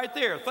prophecy right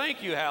there.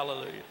 Thank you,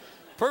 hallelujah.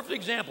 Perfect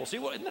example. See,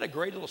 isn't that a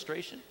great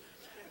illustration?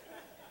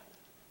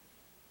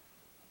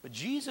 But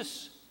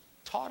Jesus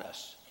taught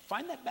us,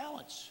 find that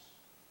balance.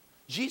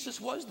 Jesus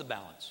was the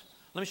balance.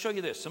 Let me show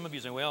you this. Some of you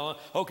say, well,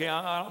 okay,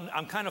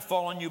 I'm kind of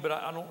following you, but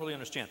I don't really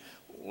understand.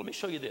 Well, let me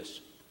show you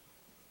this.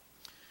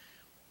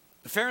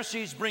 The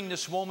Pharisees bring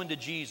this woman to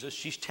Jesus.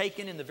 She's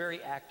taken in the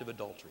very act of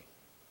adultery.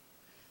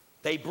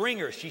 They bring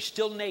her. She's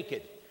still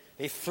naked.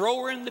 They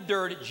throw her in the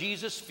dirt at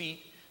Jesus'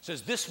 feet.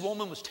 Says, this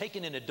woman was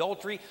taken in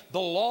adultery. The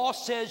law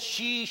says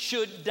she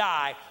should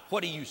die.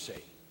 What do you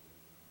say?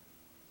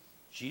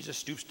 Jesus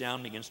stoops down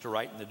and begins to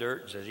write in the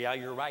dirt and says, yeah,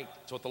 you're right.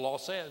 That's what the law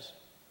says.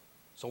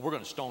 So we're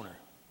going to stone her.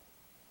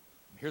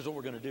 Here's what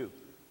we're going to do.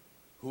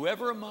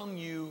 Whoever among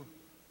you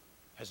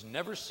has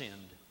never sinned,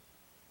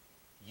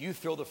 you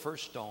throw the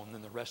first stone,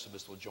 then the rest of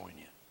us will join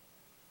in.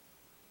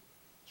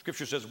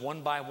 Scripture says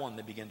one by one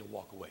they begin to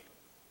walk away.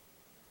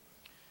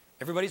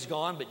 Everybody's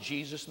gone but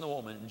Jesus and the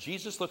woman. And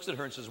Jesus looks at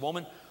her and says,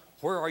 woman,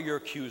 where are your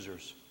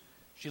accusers?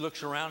 She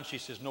looks around and she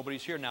says,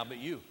 nobody's here now but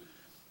you.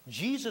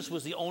 Jesus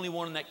was the only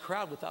one in that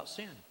crowd without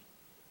sin.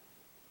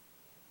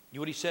 You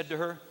know what he said to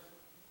her?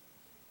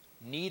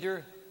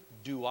 Neither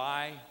do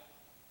I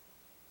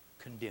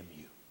condemn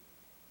you.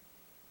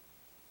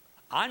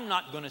 I'm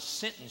not going to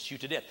sentence you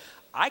to death.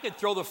 I could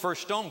throw the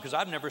first stone because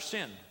I've never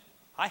sinned.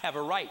 I have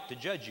a right to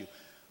judge you.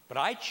 But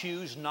I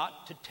choose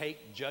not to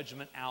take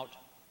judgment out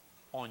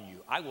on you.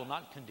 I will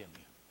not condemn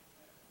you.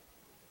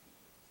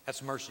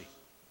 That's mercy.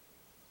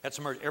 That's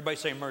mercy. Everybody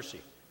say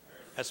mercy.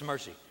 That's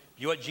mercy.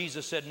 You know what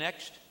Jesus said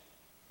next?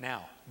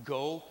 Now,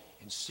 go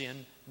and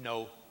sin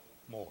no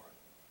more.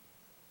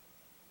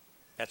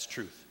 That's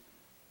truth.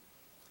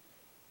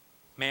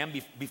 Ma'am,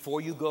 before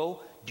you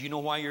go, do you know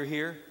why you're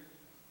here?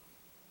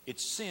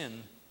 It's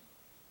sin,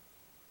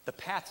 the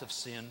path of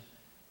sin,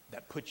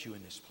 that puts you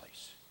in this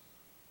place.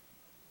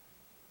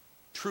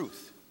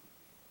 Truth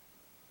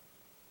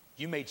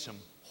You made some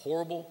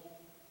horrible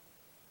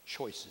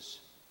choices.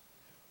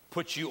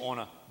 Put you on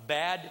a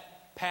bad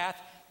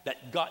path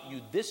that got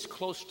you this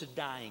close to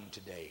dying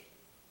today.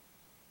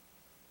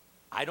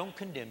 I don't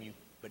condemn you,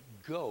 but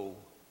go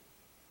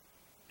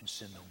and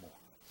sin no more.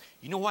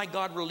 You know why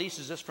God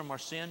releases us from our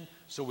sin?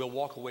 So we'll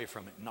walk away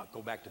from it and not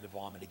go back to the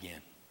vomit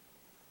again.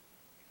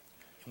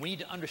 And we need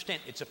to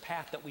understand it's a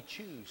path that we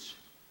choose.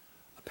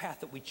 A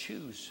path that we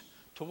choose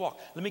to walk.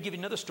 Let me give you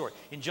another story.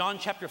 In John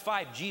chapter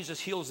 5, Jesus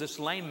heals this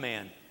lame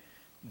man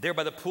there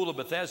by the pool of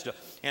Bethesda.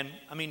 And,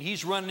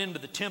 he's running into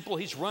the temple.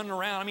 He's running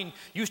around.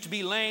 Used to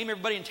be lame.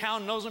 Everybody in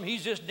town knows him.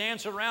 He's just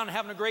dancing around and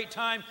having a great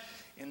time.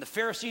 And the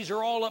Pharisees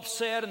are all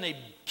upset, and they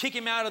kick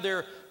him out of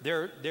their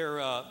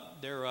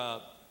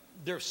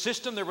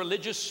system, their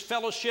religious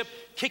fellowship.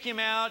 Kick him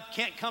out.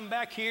 Can't come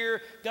back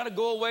here. Got to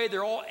go away.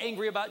 They're all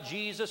angry about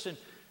Jesus. And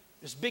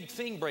this big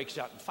thing breaks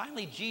out. And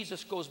finally,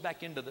 Jesus goes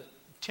back into the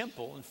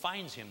temple and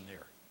finds him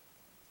there.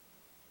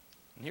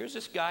 And here's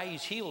this guy.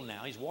 He's healed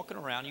now. He's walking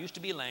around. He used to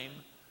be lame.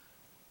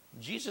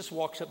 Jesus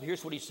walks up.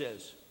 Here's what he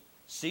says.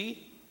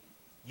 See,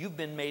 you've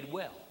been made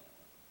well.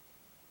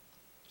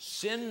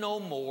 Sin no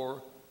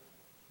more,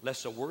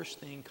 lest a worse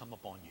thing come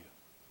upon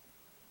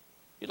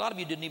you. A lot of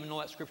you didn't even know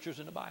that scripture's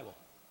in the Bible.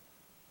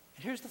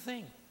 And here's the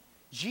thing.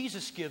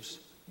 Jesus gives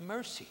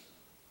mercy.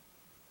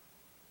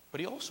 But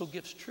he also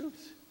gives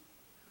truth.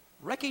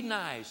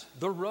 Recognize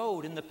the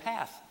road and the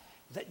path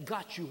that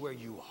got you where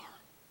you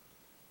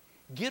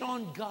are. Get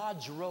on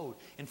God's road.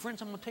 And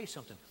friends, I'm going to tell you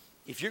something.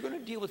 If you're going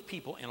to deal with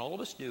people, and all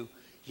of us do,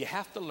 you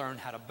have to learn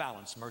how to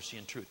balance mercy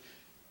and truth.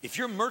 If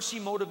you're mercy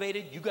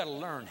motivated, you got to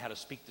learn how to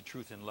speak the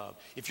truth in love.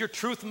 If you're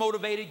truth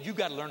motivated, you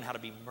got to learn how to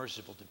be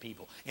merciful to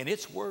people. And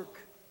it's work.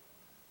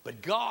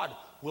 But God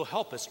will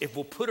help us if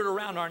we'll put it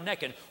around our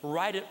neck and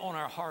write it on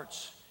our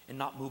hearts and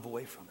not move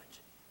away from it.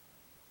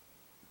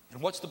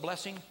 And what's the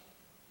blessing?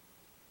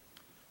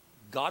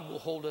 God will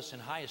hold us in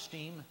high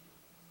esteem,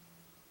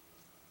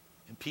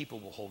 and people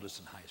will hold us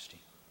in high esteem.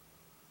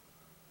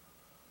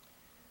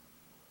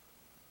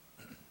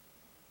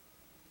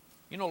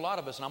 You know, a lot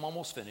of us, and I'm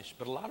almost finished,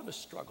 but a lot of us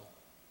struggle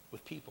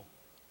with people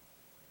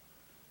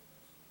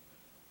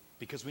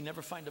because we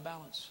never find a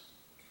balance.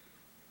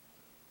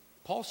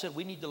 Paul said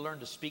we need to learn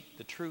to speak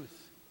the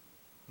truth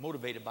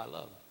motivated by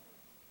love.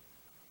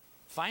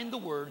 Find the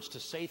words to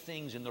say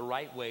things in the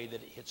right way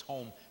that it hits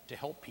home to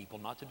help people,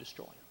 not to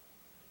destroy them.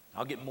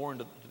 I'll get more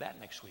into that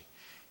next week.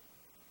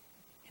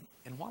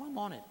 And while I'm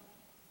on it,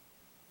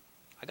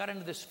 I got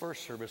into this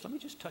first service. Let me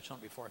just touch on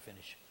it before I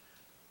finish.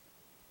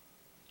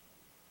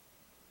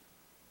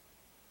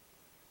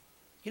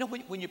 You know,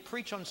 when you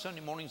preach on Sunday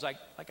mornings like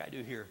I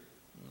do here,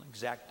 like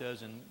Zach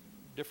does and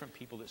different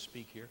people that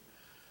speak here,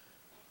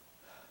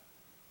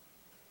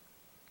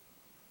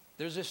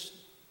 there's this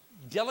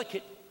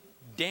delicate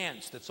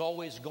dance that's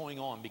always going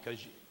on because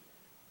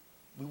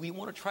we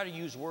want to try to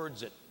use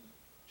words that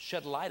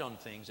shed light on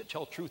things, that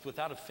tell truth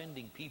without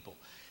offending people.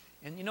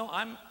 And you know,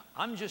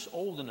 I'm just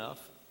old enough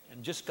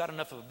and just got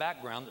enough of a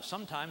background that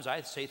sometimes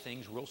I say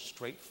things real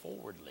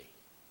straightforwardly.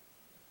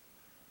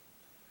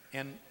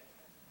 And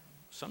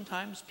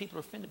sometimes people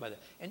are offended by that.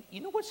 And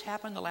you know what's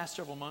happened the last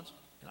several months?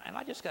 And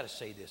I just got to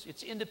say this.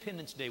 It's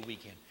Independence Day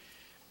weekend.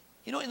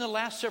 You know, in the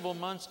last several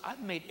months,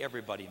 I've made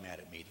everybody mad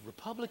at me, the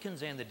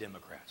Republicans and the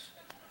Democrats.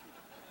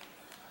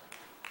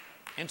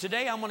 And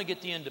today I'm going to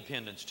get the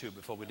independents too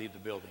before we leave the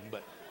building.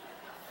 But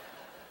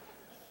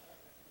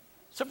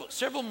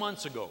several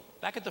months ago,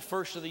 back at the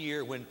first of the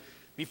year,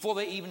 before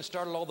they even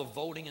started all the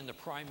voting and the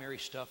primary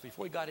stuff,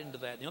 before we got into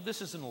that, you know,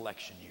 this is an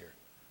election year.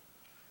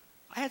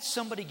 I had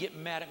somebody get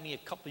mad at me a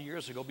couple of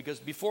years ago because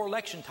before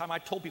election time, I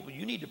told people,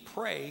 you need to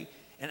pray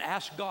and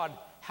ask God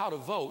how to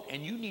vote,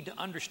 and you need to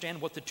understand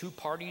what the two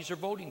parties are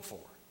voting for.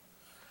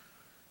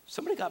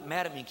 Somebody got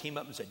mad at me and came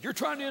up and said, you're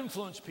trying to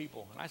influence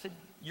people. And I said,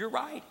 you're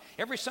right.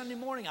 Every Sunday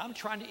morning, I'm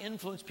trying to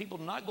influence people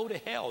to not go to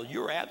hell.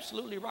 You're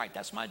absolutely right.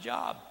 That's my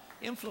job,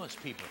 influence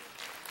people.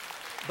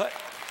 But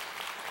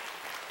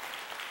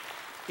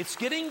it's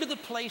getting to the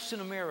place in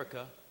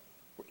America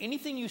where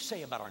anything you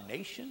say about our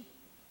nation,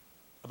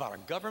 about our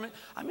government.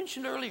 I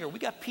mentioned earlier, we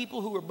got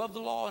people who are above the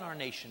law in our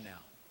nation now.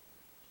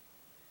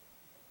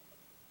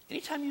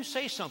 Anytime you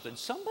say something,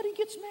 somebody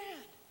gets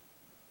mad.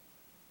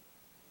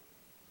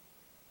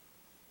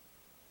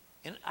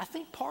 And I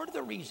think part of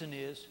the reason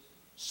is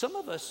some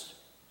of us,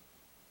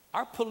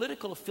 our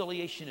political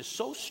affiliation is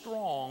so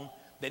strong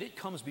that it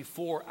comes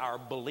before our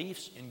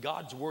beliefs in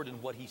God's word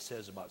and what he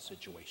says about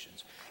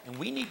situations. And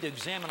we need to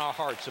examine our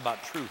hearts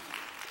about truth.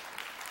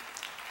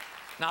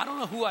 Now, I don't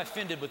know who I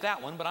offended with that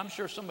one, but I'm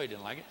sure somebody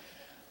didn't like it.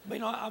 But,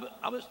 you know,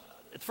 I was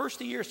at the first of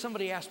the year,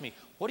 somebody asked me,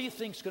 what do you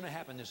think is going to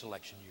happen this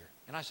election year?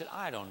 And I said,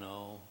 I don't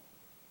know.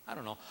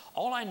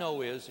 All I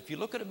know is if you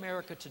look at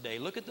America today,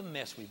 look at the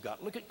mess we've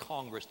got, look at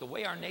Congress, the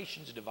way our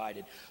nation's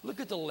divided, look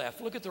at the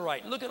left, look at the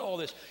right, look at all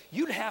this.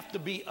 You'd have to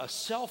be a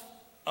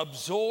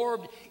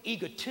self-absorbed,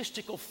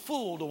 egotistical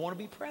fool to want to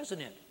be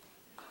president.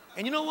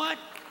 And you know what?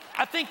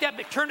 I think that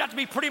turned out to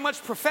be pretty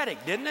much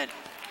prophetic, didn't it?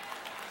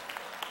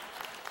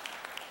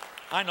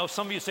 I know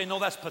some of you say, no,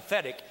 that's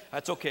pathetic.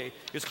 That's okay.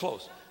 It's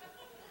close.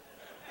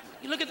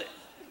 You look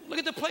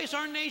at the place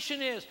our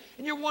nation is,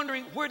 and you're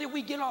wondering, where did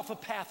we get off a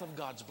path of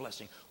God's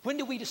blessing? When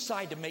did we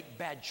decide to make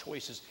bad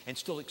choices and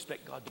still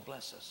expect God to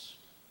bless us?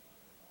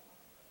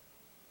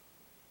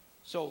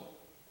 So,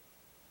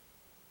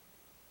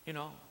 you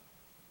know,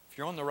 if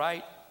you're on the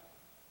right,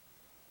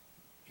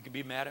 you can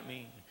be mad at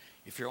me.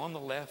 If you're on the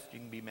left, you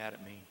can be mad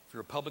at me. If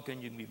you're a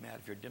Republican, you can be mad.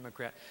 If you're a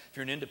Democrat, if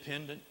you're an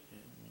independent,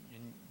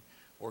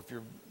 or if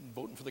you're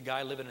voting for the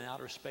guy living in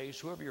outer space,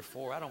 whoever you're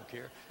for, I don't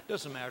care. It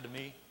doesn't matter to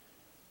me.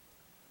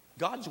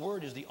 God's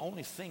word is the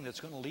only thing that's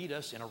going to lead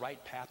us in a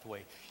right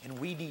pathway. And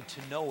we need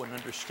to know and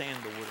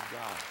understand the word of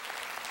God.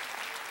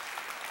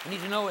 We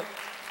need to know it.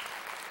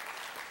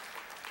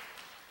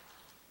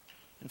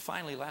 And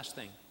finally, last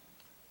thing.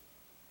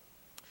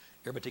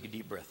 Everybody take a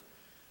deep breath.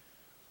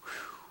 Whew.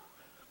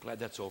 Glad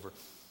that's over.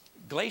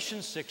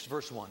 Galatians 6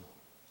 verse 1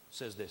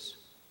 says this.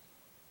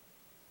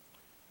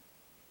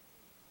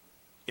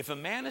 If a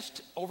man is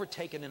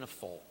overtaken in a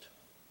fault,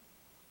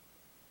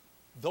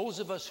 those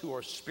of us who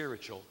are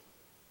spiritual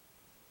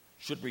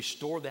should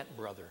restore that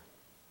brother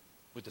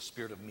with the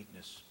spirit of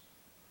meekness.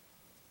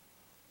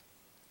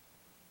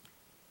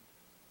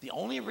 The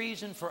only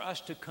reason for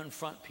us to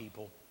confront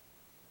people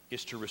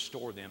is to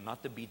restore them,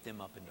 not to beat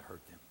them up and to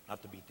hurt them,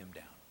 not to beat them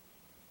down.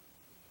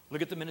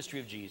 Look at the ministry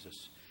of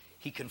Jesus.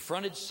 He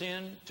confronted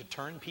sin to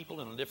turn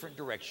people in a different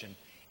direction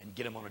and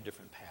get them on a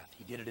different path.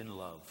 He did it in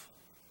love.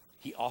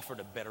 He offered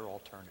a better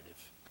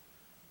alternative.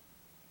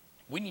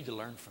 We need to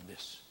learn from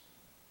this.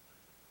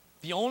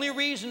 The only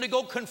reason to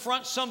go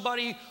confront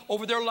somebody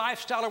over their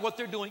lifestyle or what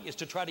they're doing is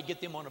to try to get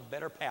them on a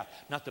better path,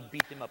 not to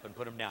beat them up and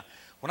put them down.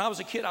 When I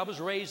was a kid, I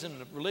was raised in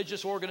a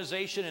religious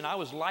organization, and I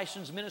was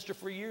licensed minister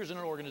for years in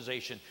an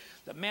organization.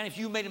 That, man, if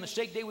you made a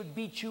mistake, they would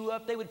beat you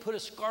up. They would put a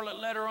scarlet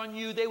letter on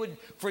you.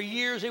 For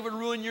years, they would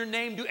ruin your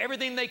name, do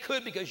everything they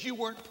could because you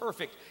weren't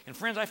perfect. And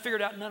friends, I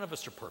figured out none of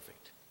us are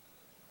perfect.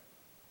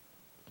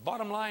 The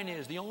bottom line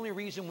is, the only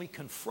reason we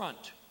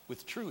confront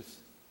with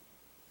truth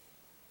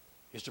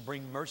is to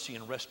bring mercy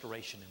and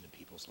restoration into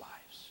people's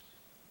lives.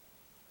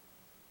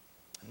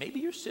 Maybe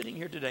you're sitting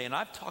here today, and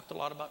I've talked a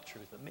lot about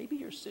truth, but maybe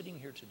you're sitting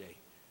here today.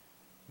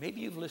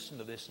 Maybe you've listened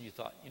to this and you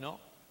thought, you know,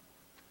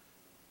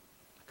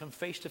 I come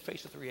face to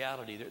face with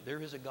reality.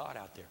 There is a God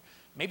out there.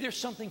 Maybe there's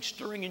something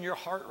stirring in your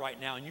heart right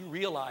now, and you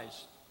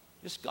realize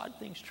this God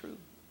thing's true.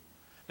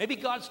 Maybe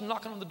God's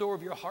knocking on the door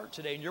of your heart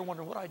today, and you're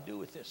wondering, what do I do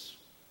with this?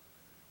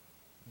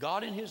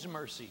 God in His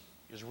mercy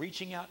is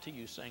reaching out to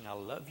you saying, I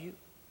love you.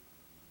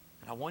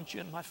 And I want you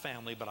in my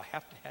family, but I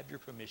have to have your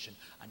permission.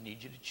 I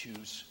need you to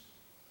choose.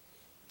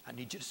 I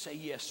need you to say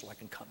yes so I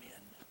can come in.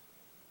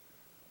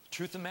 The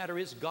truth of the matter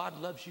is, God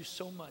loves you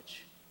so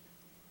much.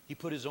 He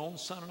put His own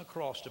Son on a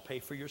cross to pay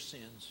for your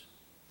sins,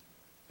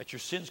 that your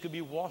sins could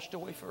be washed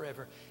away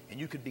forever, and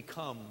you could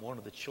become one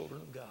of the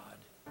children of God.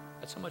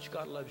 That's how much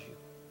God loves you.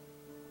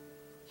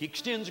 He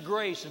extends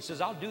grace and says,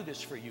 I'll do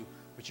this for you,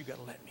 but you got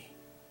to let me.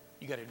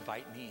 You got to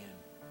invite me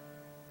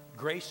in.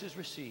 Grace is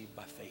received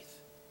by faith.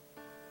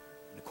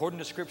 And according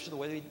to Scripture, the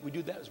way we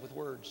do that is with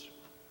words.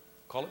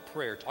 Call it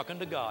prayer, talking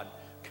to God,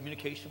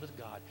 communication with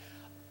God.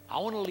 I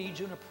want to lead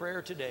you in a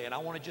prayer today, and I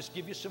want to just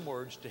give you some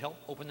words to help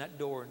open that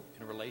door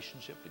in a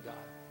relationship to God.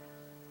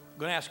 I'm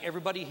going to ask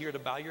everybody here to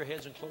bow your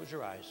heads and close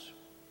your eyes.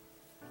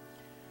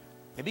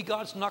 Maybe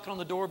God's knocking on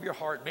the door of your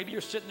heart. Maybe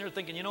you're sitting there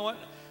thinking, you know what?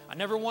 I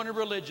never wanted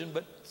religion,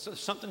 but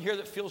something here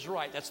that feels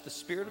right. That's the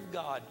Spirit of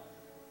God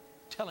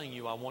telling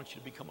you, I want you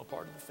to become a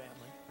part of the family.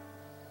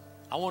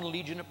 I want to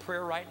lead you in a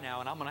prayer right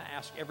now, and I'm going to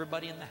ask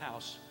everybody in the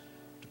house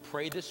to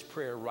pray this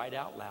prayer right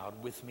out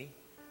loud with me.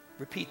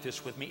 Repeat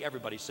this with me.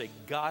 Everybody say,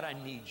 God, I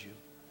need you,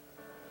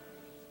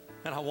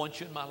 and I want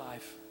you in my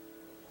life.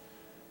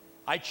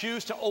 I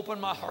choose to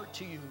open my heart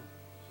to you.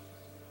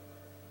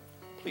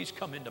 Please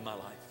come into my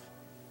life.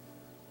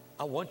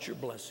 I want your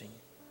blessing.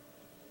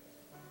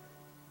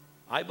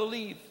 I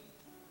believe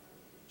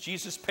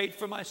Jesus paid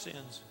for my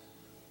sins.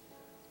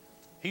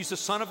 He's the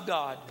Son of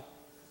God.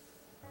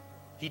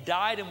 He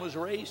died and was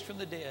raised from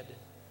the dead.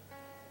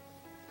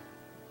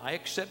 I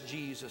accept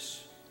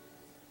Jesus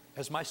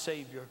as my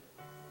Savior.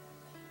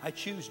 I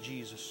choose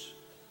Jesus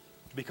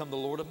to become the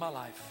Lord of my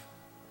life.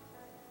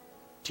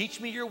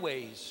 Teach me your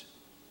ways.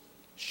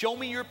 Show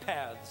me your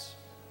paths.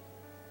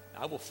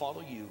 I will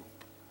follow you.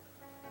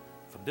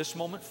 From this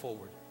moment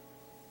forward,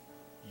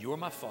 you're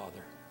my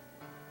Father.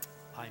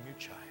 I'm your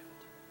child.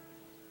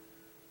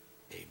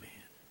 Amen.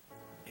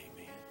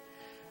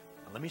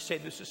 Let me say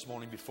this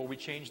morning before we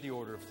change the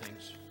order of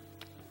things.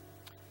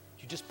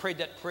 You just prayed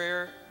that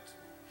prayer,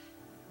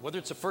 whether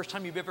it's the first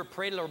time you've ever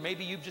prayed it or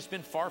maybe you've just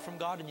been far from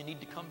God and you need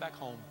to come back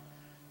home.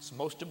 It's the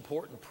most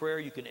important prayer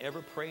you can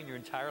ever pray in your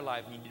entire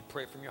life, and you need to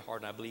pray it from your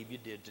heart, and I believe you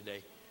did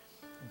today.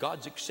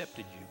 God's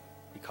accepted you.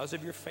 Because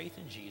of your faith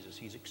in Jesus,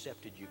 He's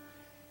accepted you.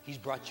 He's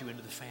brought you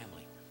into the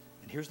family.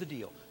 And here's the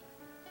deal.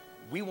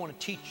 We want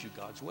to teach you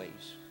God's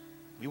ways.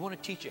 We want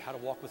to teach you how to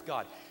walk with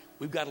God.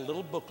 we've got a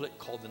little booklet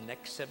called The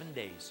Next 7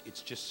 Days.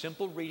 It's just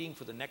simple reading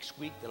for the next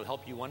week that'll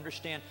help you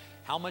understand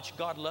how much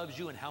God loves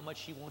you and how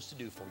much He wants to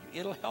do for you.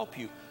 It'll help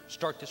you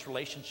start this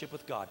relationship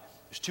with God.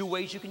 There's 2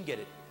 ways you can get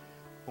it.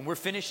 When we're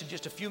finished in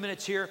just a few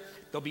minutes here,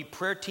 there'll be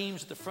prayer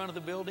teams at the front of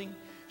the building.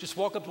 Just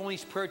walk up to one of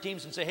these prayer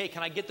teams and say, hey,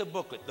 can I get the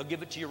booklet? They'll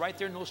give it to you right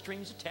there, no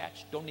strings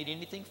attached. Don't need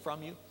anything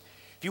from you.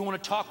 If you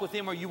want to talk with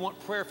them or you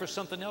want prayer for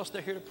something else,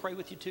 they're here to pray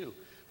with you too.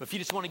 But if you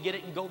just want to get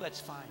it and go, that's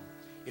fine.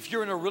 If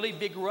you're in a really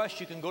big rush,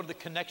 you can go to the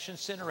Connection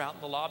Center out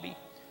in the lobby.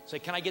 Say,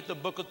 can I get the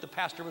booklet the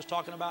pastor was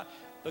talking about?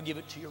 They'll give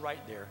it to you right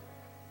there.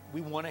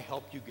 We want to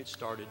help you get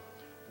started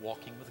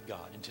walking with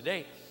God. And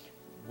today,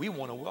 we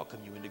want to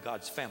welcome you into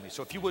God's family.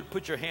 So if you would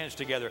put your hands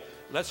together,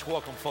 let's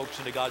welcome folks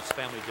into God's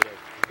family today.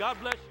 God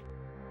bless